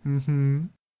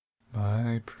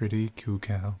 My pretty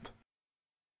Kcalb.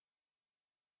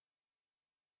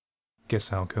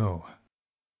 Guess I'll go.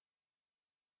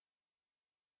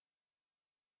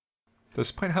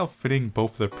 Despite how fitting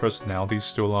both of their personalities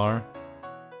still are,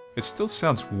 it still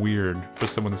sounds weird for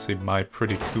someone to say my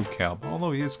pretty Kcalb,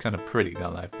 although he is kind of pretty now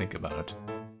that I think about it.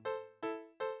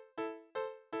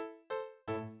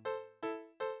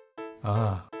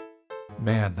 Ah,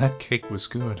 man, that cake was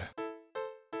good.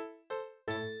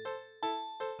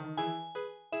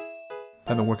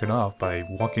 Time to work it off by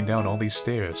walking down all these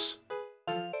stairs.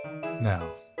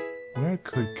 Now, where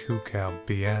could Kcalb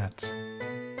be at?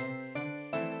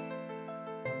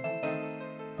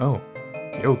 Oh,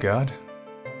 yo, God.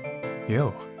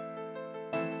 Yo.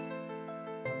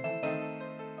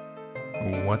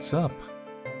 What's up?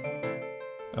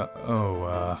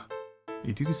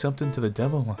 You do something to the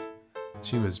devil?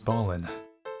 She was ballin'.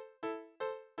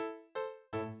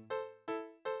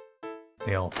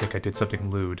 They all think I did something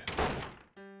lewd.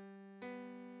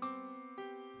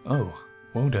 Oh,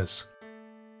 Wodas.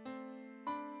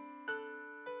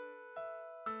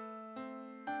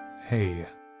 Hey,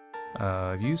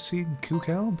 have you seen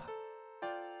Kcalb?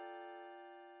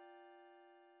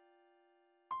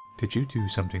 Did you do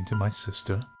something to my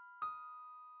sister?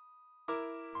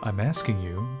 I'm asking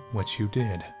you what you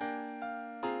did.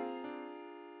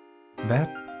 That,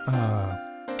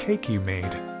 cake you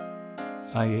made.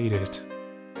 I ate it.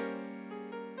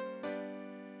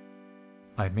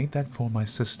 I made that for my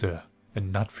sister,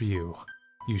 and not for you.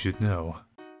 You should know.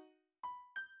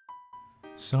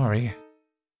 Sorry.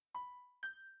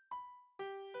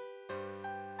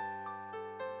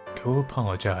 Go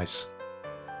apologize.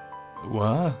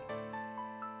 What?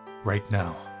 Right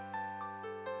now.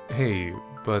 Hey,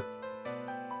 but...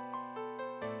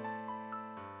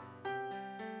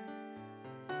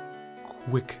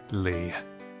 Quickly.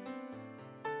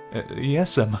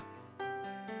 Yes'm.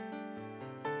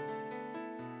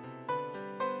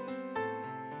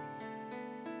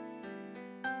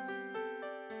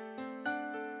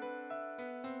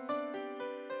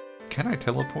 Can I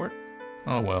teleport?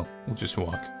 Oh well, we'll just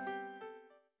walk.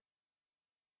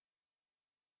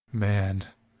 Man,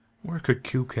 where could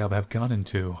Kcalb have gone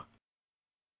into?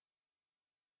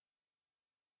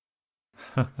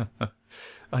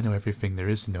 I know everything there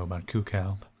is to know about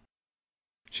Kcalb.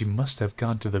 She must have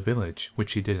gone to the village,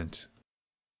 which she didn't.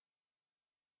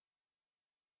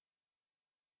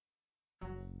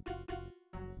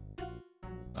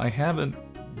 I haven't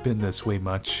been this way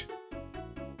much.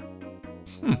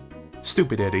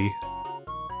 Stupid Eddie.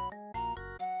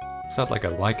 It's not like I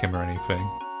like him or anything.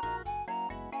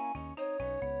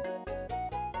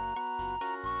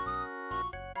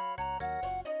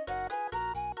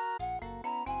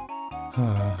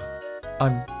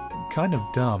 I'm kind of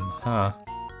dumb, huh?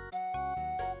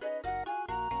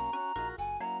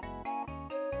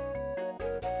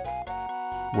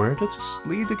 Where does this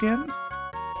lead again?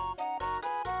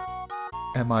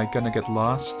 Am I gonna get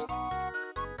lost?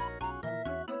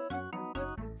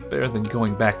 Better than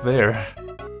going back there.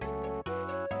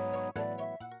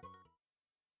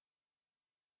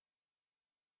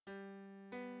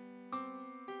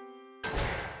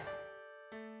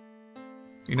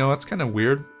 You know, that's kind of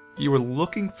weird. You were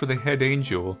looking for the head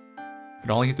angel, and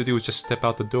all you have to do is just step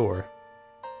out the door.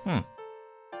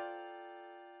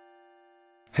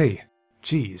 Hey,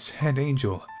 geez, head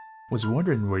angel. Was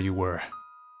wondering where you were.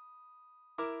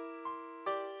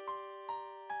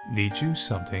 Need you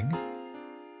something?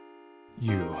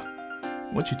 You.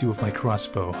 What'd you do with my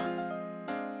crossbow?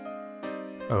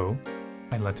 Oh,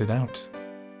 I let it out.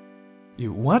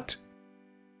 You what?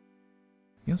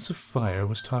 Sapphire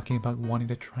was talking about wanting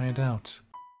to try it out.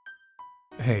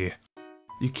 Hey,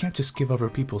 you can't just give other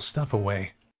people's stuff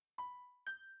away.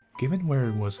 Given where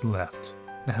it was left,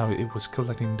 and how it was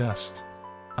collecting dust,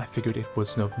 I figured it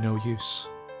was of no use.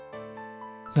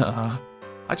 Nuh-uh,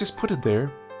 I just put it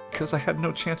there because I had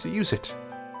no chance to use it.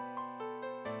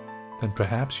 Then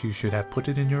perhaps you should have put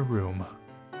it in your room.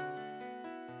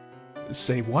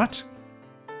 Say what?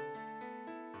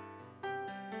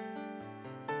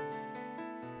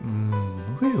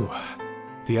 Whew.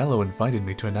 Diallo invited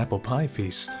me to an apple pie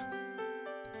feast.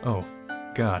 Oh,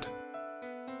 God.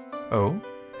 Oh,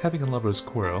 having a lover's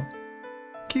quarrel?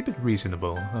 Keep it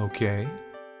reasonable, okay?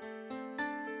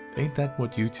 Ain't that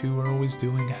what you two are always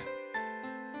doing?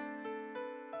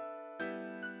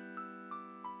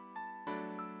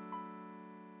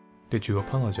 Did you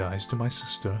apologize to my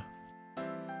sister?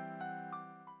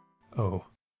 Oh.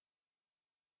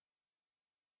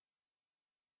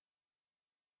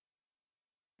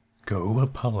 Go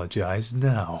apologize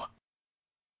now.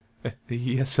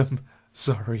 Yes, I'm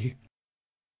sorry.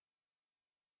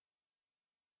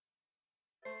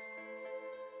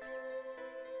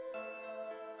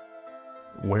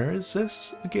 Where is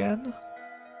this again?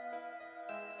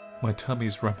 My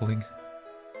tummy's rumbling.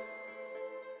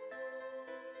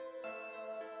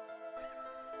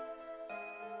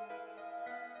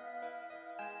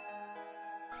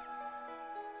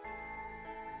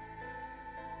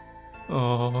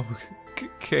 Oh,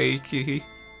 cakey.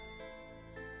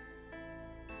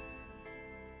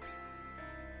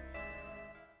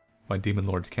 My demon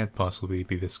lord can't possibly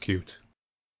be this cute.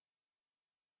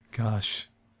 Gosh,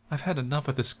 I've had enough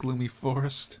of this gloomy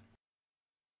forest.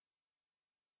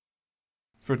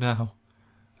 For now,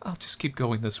 I'll just keep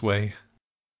going this way.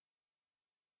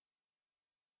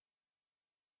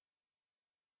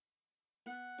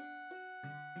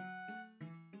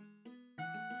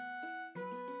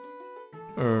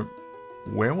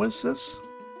 Where was this?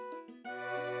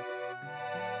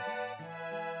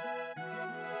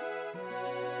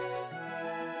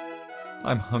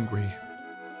 I'm hungry.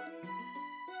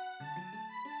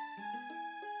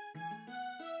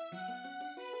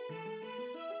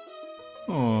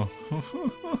 Oh.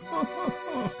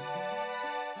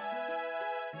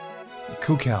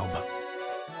 Kcalb.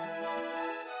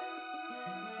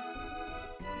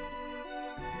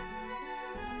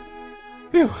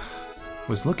 Phew.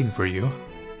 Was looking for you.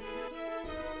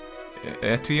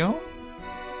 Etio?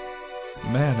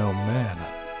 Man, oh man.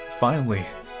 Finally.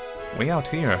 Way out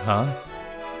here, huh?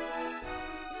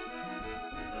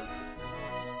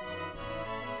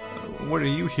 What are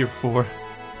you here for?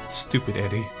 Stupid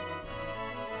Eddie.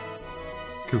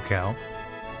 Kcalb.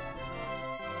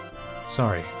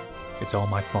 Sorry. It's all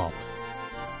my fault.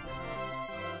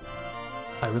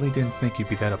 I really didn't think you'd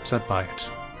be that upset by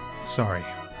it. Sorry.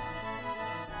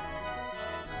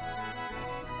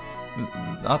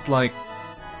 Not like...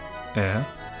 Eh?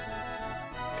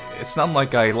 It's not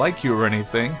like I like you or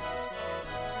anything.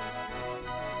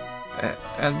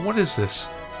 And what is this?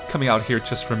 Coming out here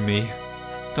just for me?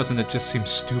 Doesn't it just seem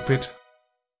stupid?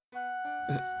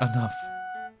 Enough.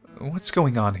 What's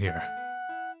going on here?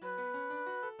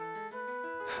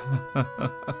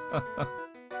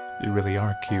 You really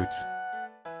are cute.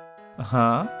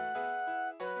 Huh?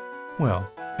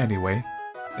 Well, anyway,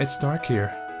 it's dark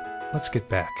here. Let's get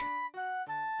back.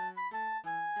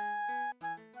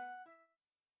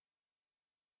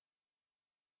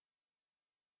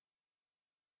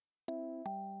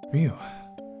 Phew.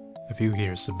 A view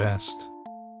here is the best.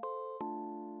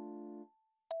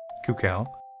 Kcalb.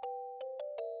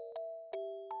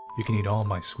 You can eat all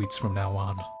my sweets from now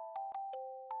on.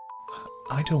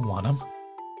 I don't want them.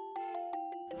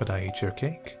 But I ate your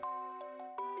cake.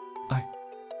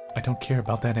 I don't care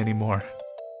about that anymore.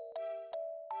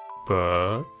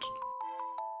 But...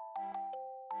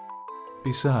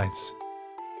 Besides,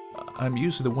 I'm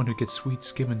usually the one who gets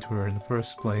sweets given to her in the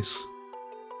first place.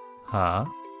 Huh?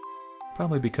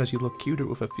 Probably because you look cuter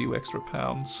with a few extra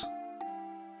pounds.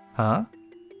 Huh?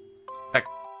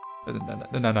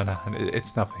 No,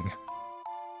 it's nothing.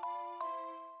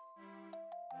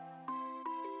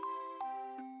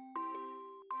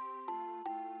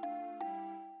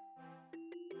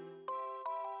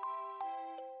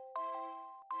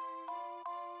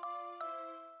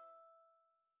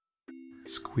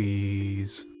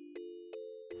 Squeeze.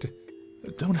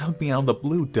 Don't hug me out of the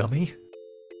blue, dummy.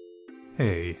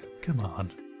 Hey, come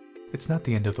on. It's not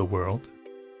the end of the world.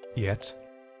 Yet.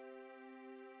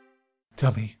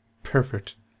 Dummy,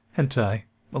 pervert, hentai,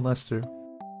 molester,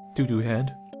 doo-doo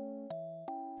head.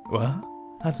 What?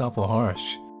 That's awful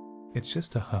harsh. It's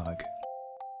just a hug.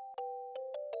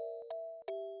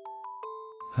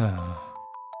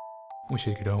 Wish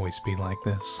it could always be like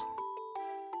this.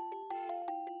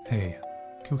 Hey,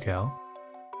 Kcalb.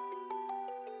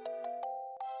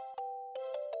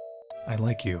 I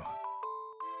like you.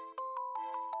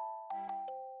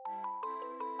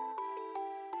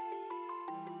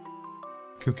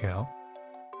 Kcalb,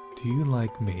 do you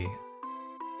like me?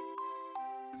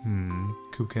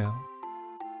 Kcalb?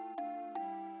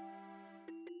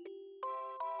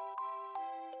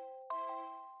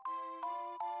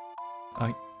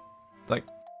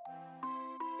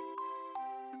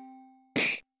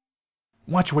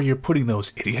 Watch where you're putting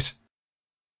those, idiot!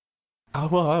 Ow,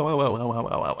 ow, ow, ow, ow, ow,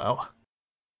 ow, ow, ow.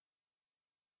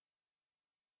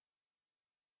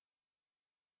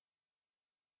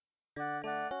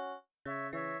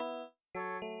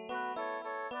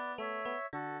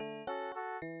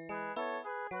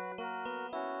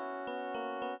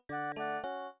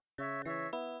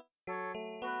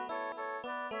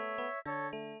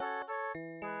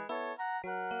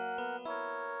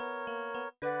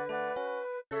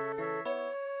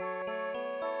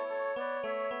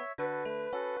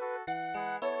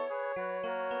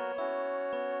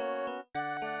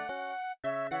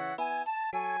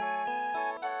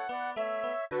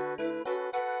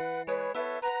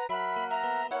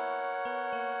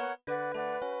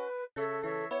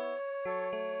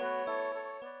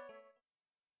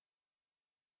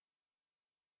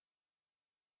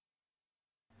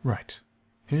 Right.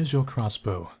 Here's your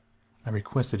crossbow. I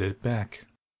requested it back.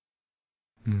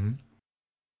 Hmm?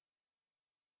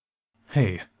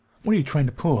 Hey, what are you trying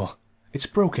to pull? It's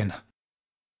broken.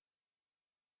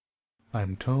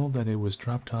 I'm told that it was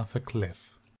dropped off a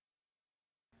cliff.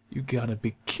 You gotta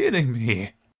be kidding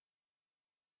me!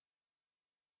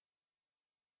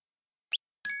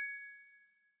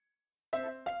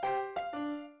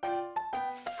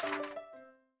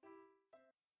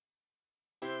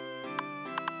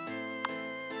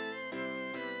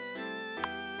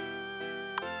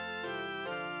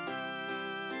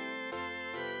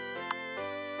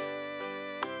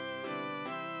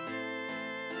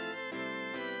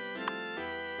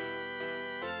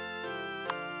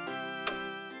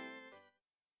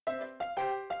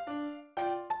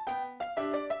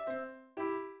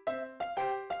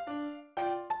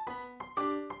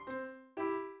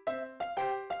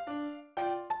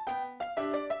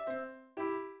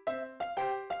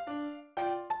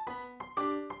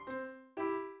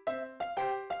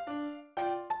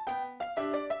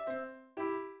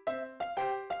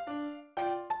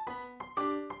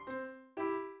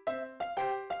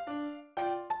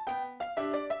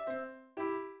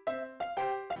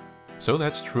 So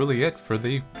that's truly it for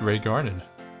the Grey Garden.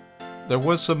 There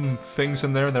was some things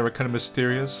in there that were kind of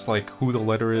mysterious, like who the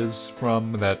letter is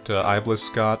from that Iblis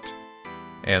got,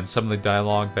 and some of the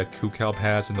dialogue that Kcalb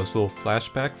has in those little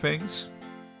flashback things.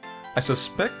 I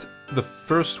suspect the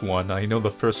first one, I know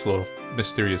the first little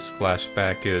mysterious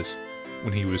flashback is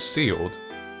when he was sealed,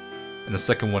 and the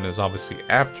second one is obviously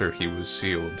after he was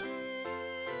sealed.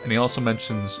 And he also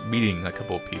mentions meeting a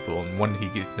couple of people, and one he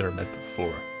never met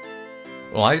before.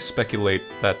 Well, I speculate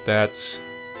that that's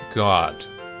God,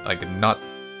 like not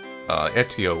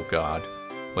Etio God,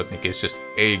 but I think it's just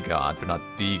a God, but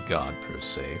not the God per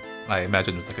se. I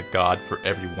imagine there's like a God for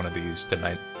every one of these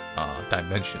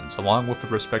dimensions, along with a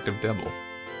respective devil.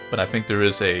 But I think there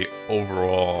is a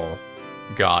overall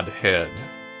Godhead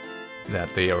that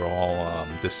they are all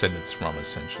descendants from,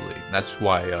 essentially. That's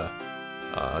why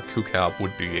Kcalb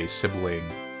would be a sibling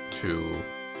to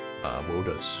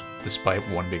Wodas, despite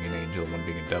one being an angel and one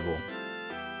being a devil.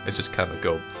 It's just kind of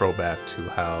a throwback to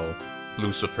how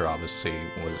Lucifer obviously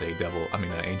was an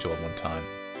angel at one time.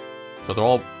 So they're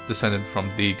all descended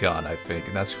from the God, I think,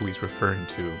 and that's who he's referring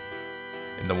to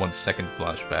in the 1 second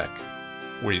flashback,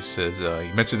 where he says,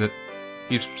 he mentioned that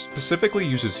he specifically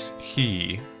uses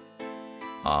he,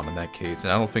 in that case,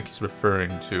 and I don't think he's referring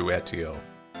to Etio.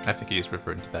 I think he is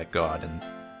referring to that God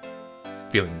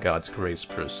and feeling God's grace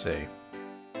per se.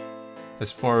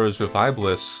 As far as with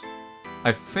Iblis,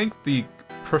 I think the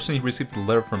person he received the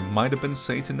letter from might have been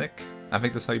Satanic. I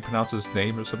think that's how you pronounce his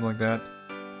name or something like that.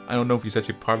 I don't know if he's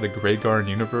actually part of the Grey Garden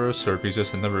universe or if he's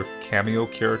just another cameo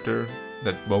character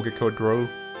that Mogeko drew.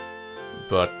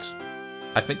 But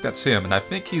I think that's him, and I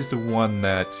think he's the one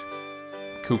that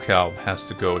Kcalb has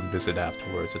to go and visit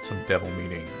afterwards at some devil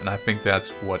meeting. And I think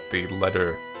that's what the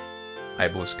letter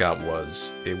Iblis got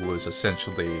was. It was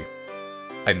essentially,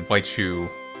 I invite you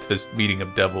to this meeting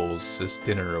of devils, this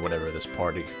dinner or whatever, this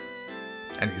party.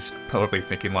 And he's probably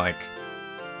thinking like,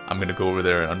 I'm gonna go over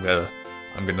there and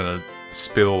I'm gonna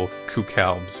spill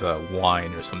Kcalb's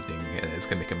wine or something, and it's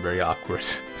gonna make him very awkward.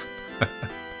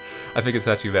 I think it's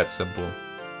actually that simple.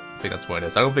 I think that's what it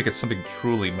is. I don't think it's something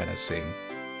truly menacing,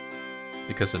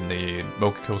 because in the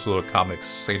Mogeko's little comics,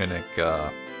 Satanic,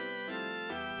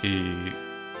 he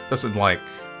doesn't like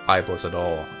Iblis at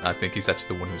all. I think he's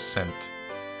actually the one who sent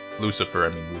Lucifer,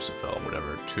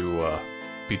 whatever, to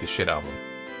beat the shit out of him.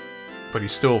 But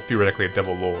he's still theoretically a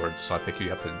devil lord, so I think you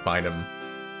have to invite him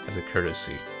as a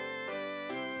courtesy.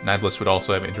 And Iblis would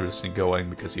also have interest in going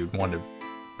because he would want to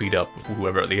beat up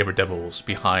whoever the other devils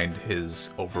behind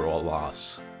his overall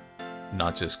loss.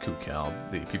 Not just Kcalb,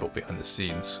 the people behind the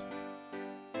scenes.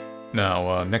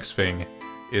 Now, next thing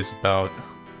is about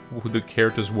who the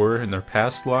characters were in their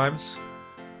past lives.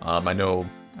 I know,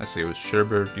 I say it was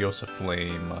Sherbert, Yosef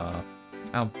Flame.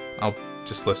 I'll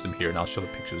just list them here and I'll show the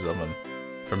pictures of them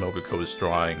from Mogeko's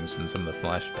drawings and some of the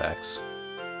flashbacks.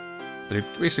 But it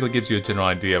basically gives you a general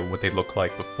idea of what they looked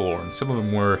like before, and some of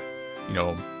them were, you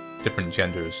know, different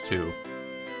genders too.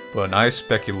 But I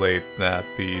speculate that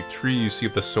the tree you see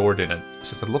with the sword in it,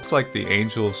 since it looks like the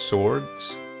Angel's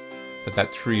Swords,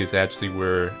 that tree is actually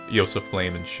where Yosef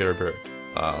Flame and Sherbert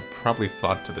probably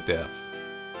fought to the death.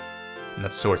 And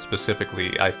that sword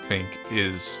specifically, I think,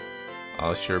 is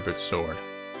Sherbert's sword.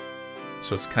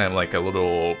 So it's kind of like a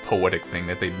little poetic thing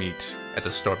that they meet at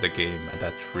the start of the game at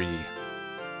that tree.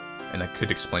 And that could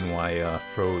explain why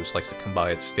Froze likes to come by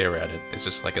and stare at it. It's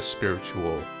just like a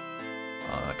spiritual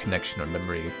connection or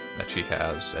memory that she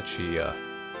has that she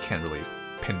can't really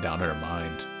pinned down in her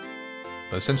mind.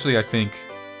 But essentially, I think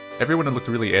everyone had looked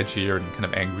really edgier and kind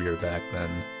of angrier back then.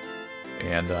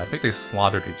 And I think they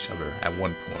slaughtered each other at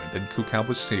one point. Then Kcalb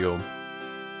was sealed,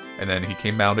 and then he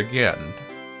came out again.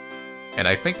 And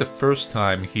I think the first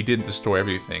time he didn't destroy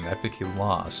everything, I think he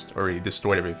lost, or he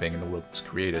destroyed everything and the world was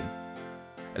created.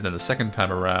 And then the second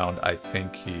time around, I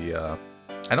think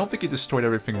I don't think he destroyed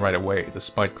everything right away,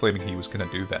 despite claiming he was going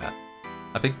to do that.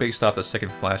 I think based off the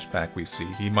second flashback we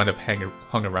see, he might have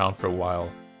hung around for a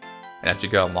while and actually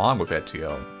got along with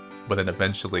Kcalb, but then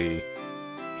eventually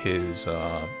his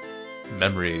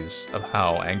memories of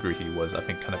how angry he was, I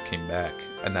think, kind of came back,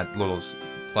 and that little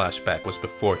flashback was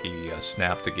before he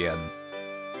snapped again.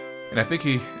 And I think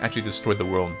he actually destroyed the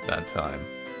world that time,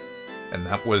 and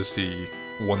that was the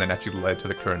one that actually led to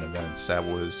the current events. That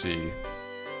was the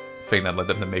thing that led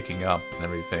them to making up and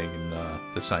everything,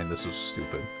 and deciding this was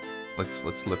stupid.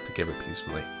 Let's live together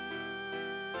peacefully.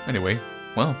 Anyway,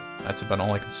 well, that's about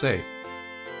all I can say.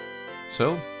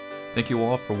 So, thank you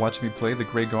all for watching me play The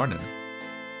Grey Garden.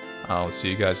 I'll see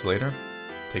you guys later.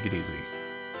 Take it easy.